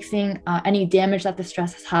on fixing any damage that the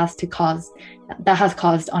stress has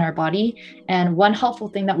caused on our body. And one helpful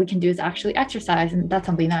thing that we can do is actually exercise, and that's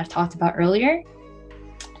something that I've talked about earlier.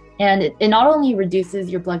 And it not only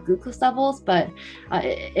reduces your blood glucose levels, but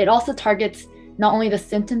it also targets not only the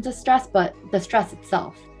symptoms of stress, but the stress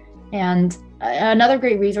itself. And another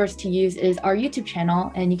great resource to use is our YouTube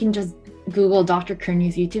channel. And you can just Google Dr.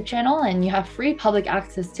 Kearney's YouTube channel, and you have free public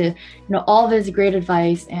access to all of his great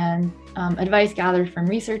advice and advice gathered from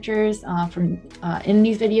researchers in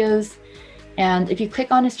these videos. And if you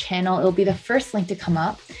click on his channel, it'll be the first link to come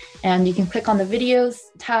up, and you can click on the videos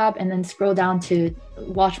tab and then scroll down to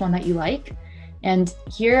watch one that you like. And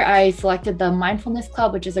here I selected the Mindfulness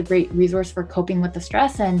Club, which is a great resource for coping with the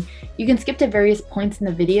stress. And you can skip to various points in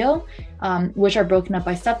the video, which are broken up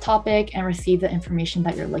by subtopic, and receive the information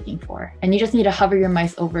that you're looking for. And you just need to hover your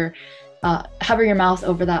mouse over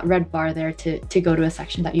that red bar there to go to a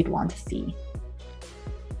section that you'd want to see.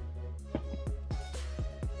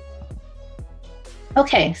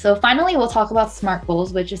 Okay, so finally, we'll talk about SMART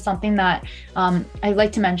goals, which is something that I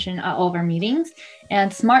like to mention at all of our meetings.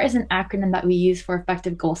 And SMART is an acronym that we use for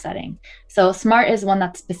effective goal setting. So SMART is one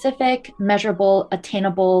that's specific, measurable,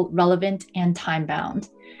 attainable, relevant, and time-bound.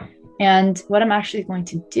 And what I'm actually going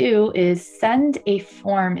to do is send a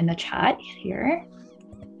form in the chat here.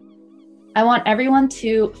 I want everyone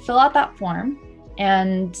to fill out that form,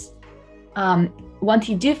 and once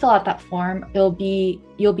you do fill out that form, you'll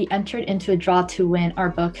be entered into a draw to win our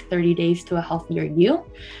book, 30 Days to a Healthier You.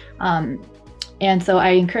 And so I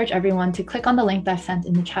encourage everyone to click on the link that I sent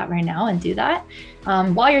in the chat right now and do that.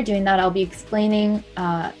 While you're doing that, I'll be explaining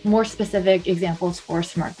more specific examples for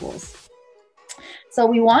SMART goals. So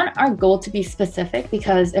we want our goal to be specific,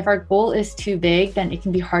 because if our goal is too vague, then it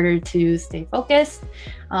can be harder to stay focused.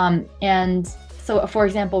 And so, for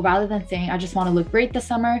example, rather than saying, I just want to look great this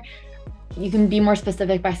summer, you can be more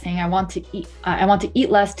specific by saying, I want to eat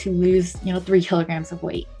less to lose 3 kilograms of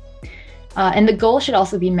weight. And the goal should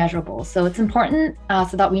also be measurable. So it's important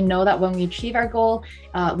so that we know that when we achieve our goal,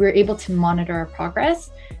 we're able to monitor our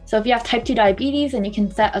progress. So if you have type 2 diabetes, then you can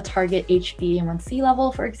set a target HbA1c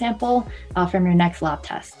level, for example, from your next lab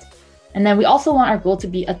test. And then we also want our goal to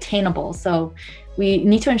be attainable. So we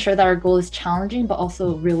need to ensure that our goal is challenging, but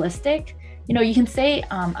also realistic. You can say,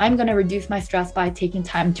 I'm going to reduce my stress by taking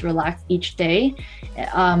time to relax each day.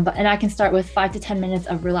 And I can start with 5 to 10 minutes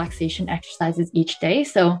of relaxation exercises each day.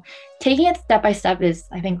 So taking it step by step is,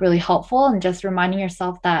 I think, really helpful. And just reminding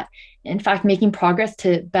yourself that, in fact, making progress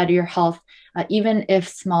to better your health, even if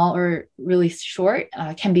small or really short,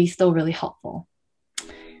 can be still really helpful.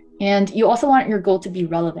 And you also want your goal to be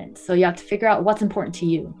relevant. So you have to figure out what's important to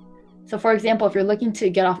you. So for example, if you're looking to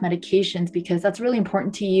get off medications because that's really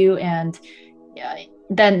important to you, and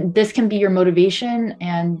then this can be your motivation,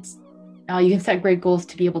 and you can set great goals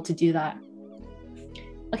to be able to do that.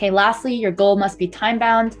 Okay, lastly, your goal must be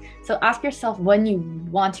time-bound. So ask yourself when you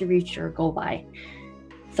want to reach your goal by.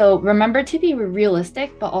 So remember to be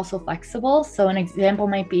realistic, but also flexible. So an example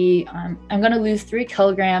might be, I'm going to lose 3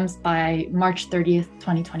 kilograms by March 30th,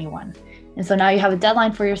 2021. And so now you have a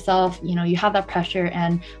deadline for yourself, you have that pressure,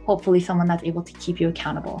 and hopefully someone that's able to keep you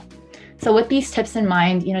accountable. So with these tips in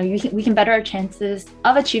mind, we can better our chances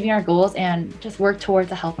of achieving our goals and just work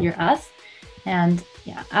towards a healthier us. And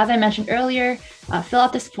yeah, as I mentioned earlier, fill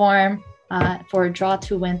out this form for a draw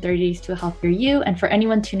to win 30 Days to a Healthier You. And for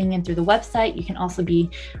anyone tuning in through the website, you can also be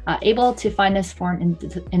able to find this form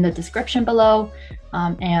in the description below,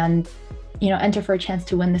 and enter for a chance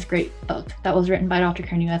to win this great book that was written by Dr.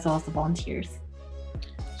 Kearney as well as the volunteers.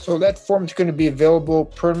 So that form is going to be available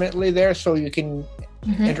permanently there, so you can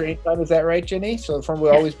enter anytime. Is that right, Jenny? So the form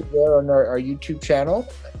will always be there on our YouTube channel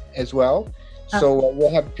as well. So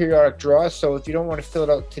we'll have periodic draws. So if you don't want to fill it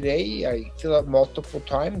out today, fill out multiple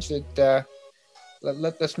times.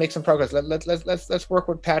 Let's make some progress. Let's work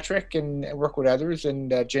with Patrick and work with others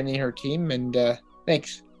and Jenny and her team. And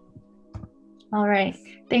thanks. All right.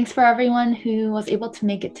 Thanks for everyone who was able to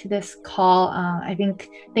make it to this call.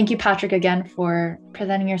 Thank you, Patrick, again for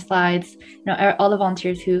presenting your slides. All the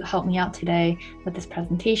volunteers who helped me out today with this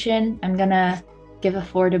presentation. I'm gonna give the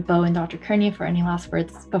floor to Bo and Dr. Kearney for any last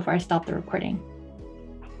words before I stop the recording.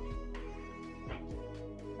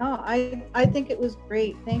 Oh, I think it was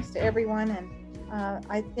great. Thanks to everyone. And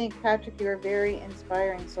I think, Patrick, you are very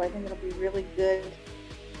inspiring. So I think it'll be really good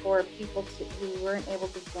for people who weren't able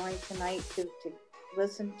to join tonight to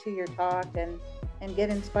listen to your talk and get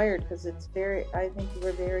inspired, because I think you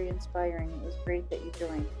were very inspiring. It was great that you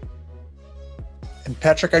joined. And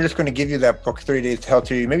Patrick, I'm just going to give you that book, 30 Days to Health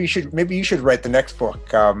to You. Maybe you should write the next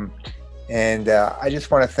book. And I just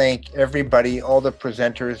want to thank everybody, all the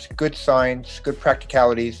presenters, good science, good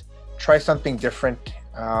practicalities, try something different.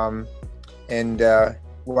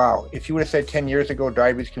 Wow, if you would have said 10 years ago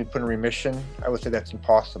diabetes can be put in remission, I would say that's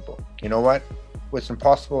impossible. You know what? What's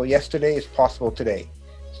impossible yesterday is possible today.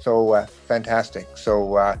 So fantastic.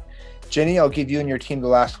 So Jenny, I'll give you and your team the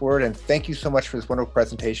last word, and thank you so much for this wonderful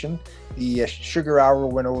presentation. The sugar hour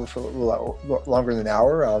went over for a little longer than an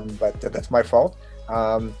hour, but that's my fault.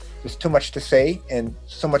 There's too much to say and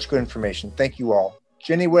so much good information. Thank you all.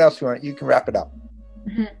 Jenny, what else you can wrap it up?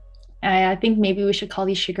 I think maybe we should call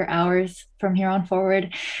these sugar hours from here on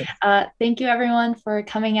forward. Thank you everyone for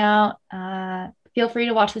coming out. Feel free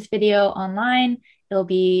to watch this video online. It'll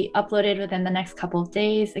be uploaded within the next couple of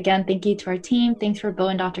days. Again, thank you to our team. Thanks for Bo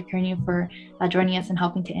and Dr. Kearney for joining us and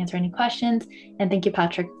helping to answer any questions. And thank you,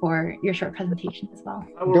 Patrick, for your short presentation as well.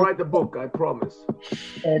 I will write the book, I promise.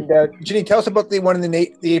 And Jenny, tell us about the one in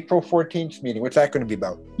the April 14th meeting. What's that going to be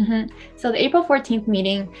about? So the April 14th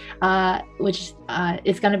meeting, which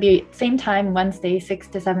is going to be same time, Wednesday, 6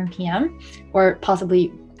 to 7 p.m. or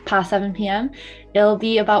possibly past 7 p.m. It'll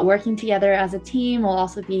be about working together as a team. We'll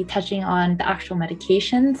also be touching on the actual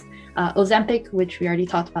medications. Ozempic, which we already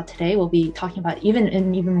talked about today, we'll be talking about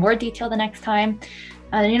in even more detail the next time.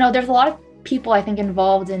 There's a lot of people, I think,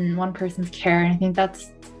 involved in one person's care, and I think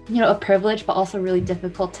that's a privilege, but also really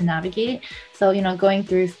difficult to navigate. So going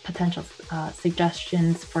through potential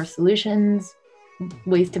suggestions for solutions,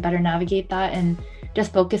 ways to better navigate that, and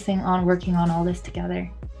just focusing on working on all this together.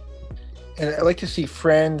 And I like to see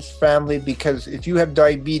friends, family, because if you have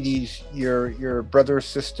diabetes, your brother,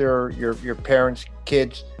 sister, your parents,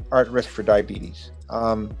 kids are at risk for diabetes.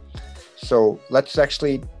 So let's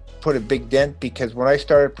actually put a big dent, because when I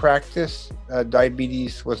started practice,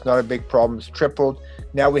 diabetes was not a big problem. It's tripled.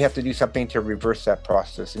 Now we have to do something to reverse that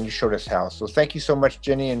process, and you showed us how. So thank you so much,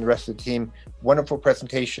 Jenny, and the rest of the team. Wonderful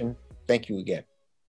presentation. Thank you again.